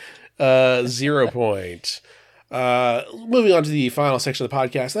Fortnite 0 Point. Moving on to the final section of the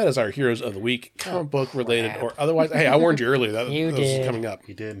podcast, that is our Heroes of the Week, comic book related or otherwise. Hey, I warned you earlier that You that was did. coming up.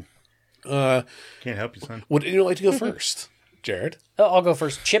 You did. Can't help you, son. Would anyone like to go first? Jared? Oh, I'll go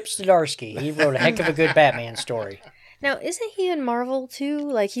first. Chip Zdarsky. He wrote a heck of a good Batman story. now, isn't he in Marvel too?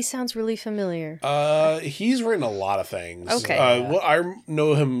 Like, he sounds really familiar. He's written a lot of things. Okay. What I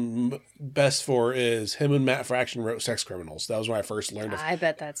know him best for is him and Matt Fraction wrote Sex Criminals. That was when I first learned of I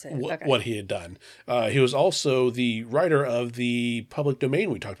bet that's it. Okay. what he had done. He was also the writer of the Public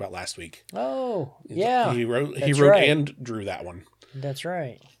Domain we talked about last week. Oh, yeah. He wrote That's wrote right. and drew that one. That's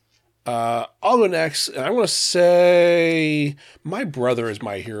right. I'll go next, and I want to say my brother is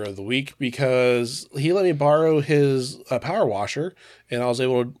my hero of the week because he let me borrow his power washer, and I was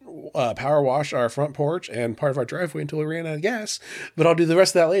able to power wash our front porch and part of our driveway until we ran out of gas. But I'll do the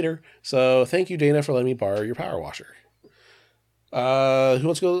rest of that later. So thank you, Dana, for letting me borrow your power washer. Who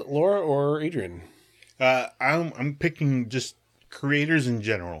wants to go, Laura or Adrian? I'm picking just creators in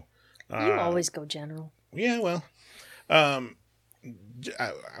general. You always go general. Yeah, well,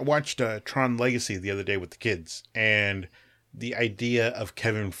 I watched Tron Legacy the other day with the kids, and the idea of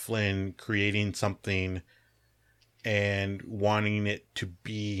Kevin Flynn creating something and wanting it to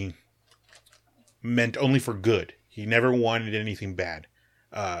be meant only for good. He never wanted anything bad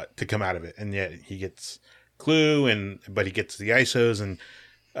to come out of it, and yet he gets Clue, but he gets the ISOs, and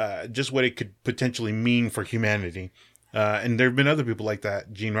just what it could potentially mean for humanity. And there have been other people like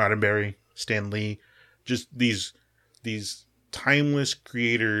that, Gene Roddenberry, Stan Lee, just these timeless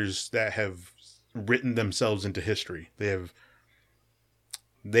creators that have written themselves into history.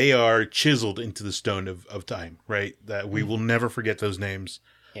 They are chiseled into the stone of time, right? That we will never forget those names.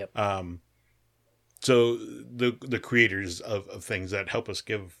 Yep. So the creators of things that help us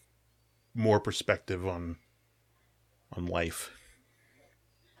give more perspective on life.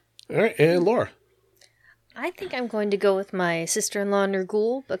 All right, and Laura. I think I'm going to go with my sister-in-law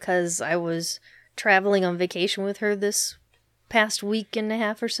Nurgul because I was traveling on vacation with her this past week and a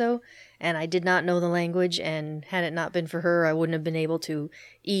half or so, and I did not know the language, and had it not been for her, I wouldn't have been able to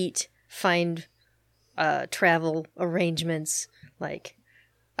eat, find travel arrangements. Like,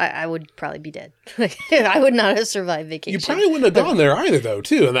 I would probably be dead. I would not have survived vacation. You probably wouldn't have gone there either, though,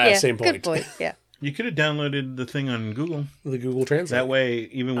 too, in that yeah, same point. good point, yeah. You could have downloaded the thing on Google. The Google Translate. That way,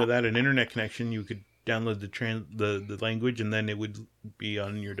 even without an internet connection, you could download the language, and then it would be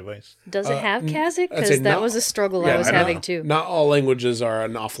on your device. Does it have Kazakh? I'd say Because that not- was a struggle Yeah, I was I know. having too. Not all languages are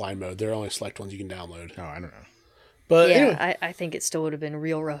an offline mode. There are only select ones you can download. Oh, I don't know. But Yeah, anyway, I think it still would have been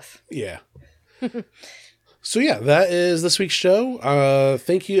real rough. yeah. So yeah, that is this week's show.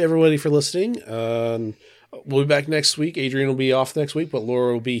 Thank you everybody for listening. We'll be back next week. Adrian will be off next week, but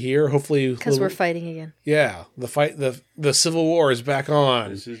Laura will be here. Hopefully, Because we're fighting again. yeah, the Civil War is back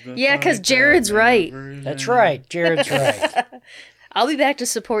on. Yeah, 'cause Jared's right. That's right. Jared's right. I'll be back to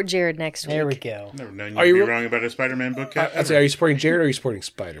support Jared next week. There we go. Never known Are you'd you be wrong about a Spider-Man book. I'd say, are you supporting Jared or are you supporting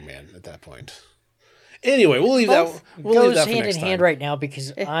Spider-Man at that point? Anyway, we'll leave Both that. We'll leave goes that for hand in next hand time. right now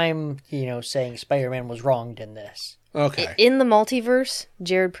because I'm, saying Spider-Man was wronged in this. Okay. In the multiverse,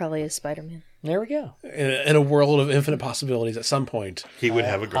 Jared probably is Spider-Man. There we go. In a world of infinite possibilities, at some point, He would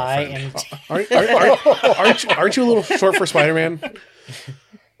have a I girlfriend. am. aren't you a little short for Spider-Man?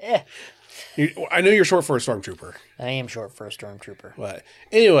 Eh, I know you're short for a stormtrooper. I am short for a stormtrooper. But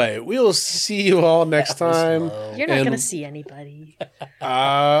anyway, we'll see you all next time. You're not And- going to see anybody.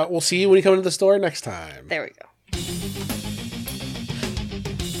 We'll see you when you come into the store next time. There we go.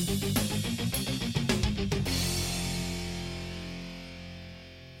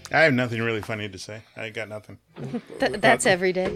 I have nothing really funny to say. I got nothing. That's every day.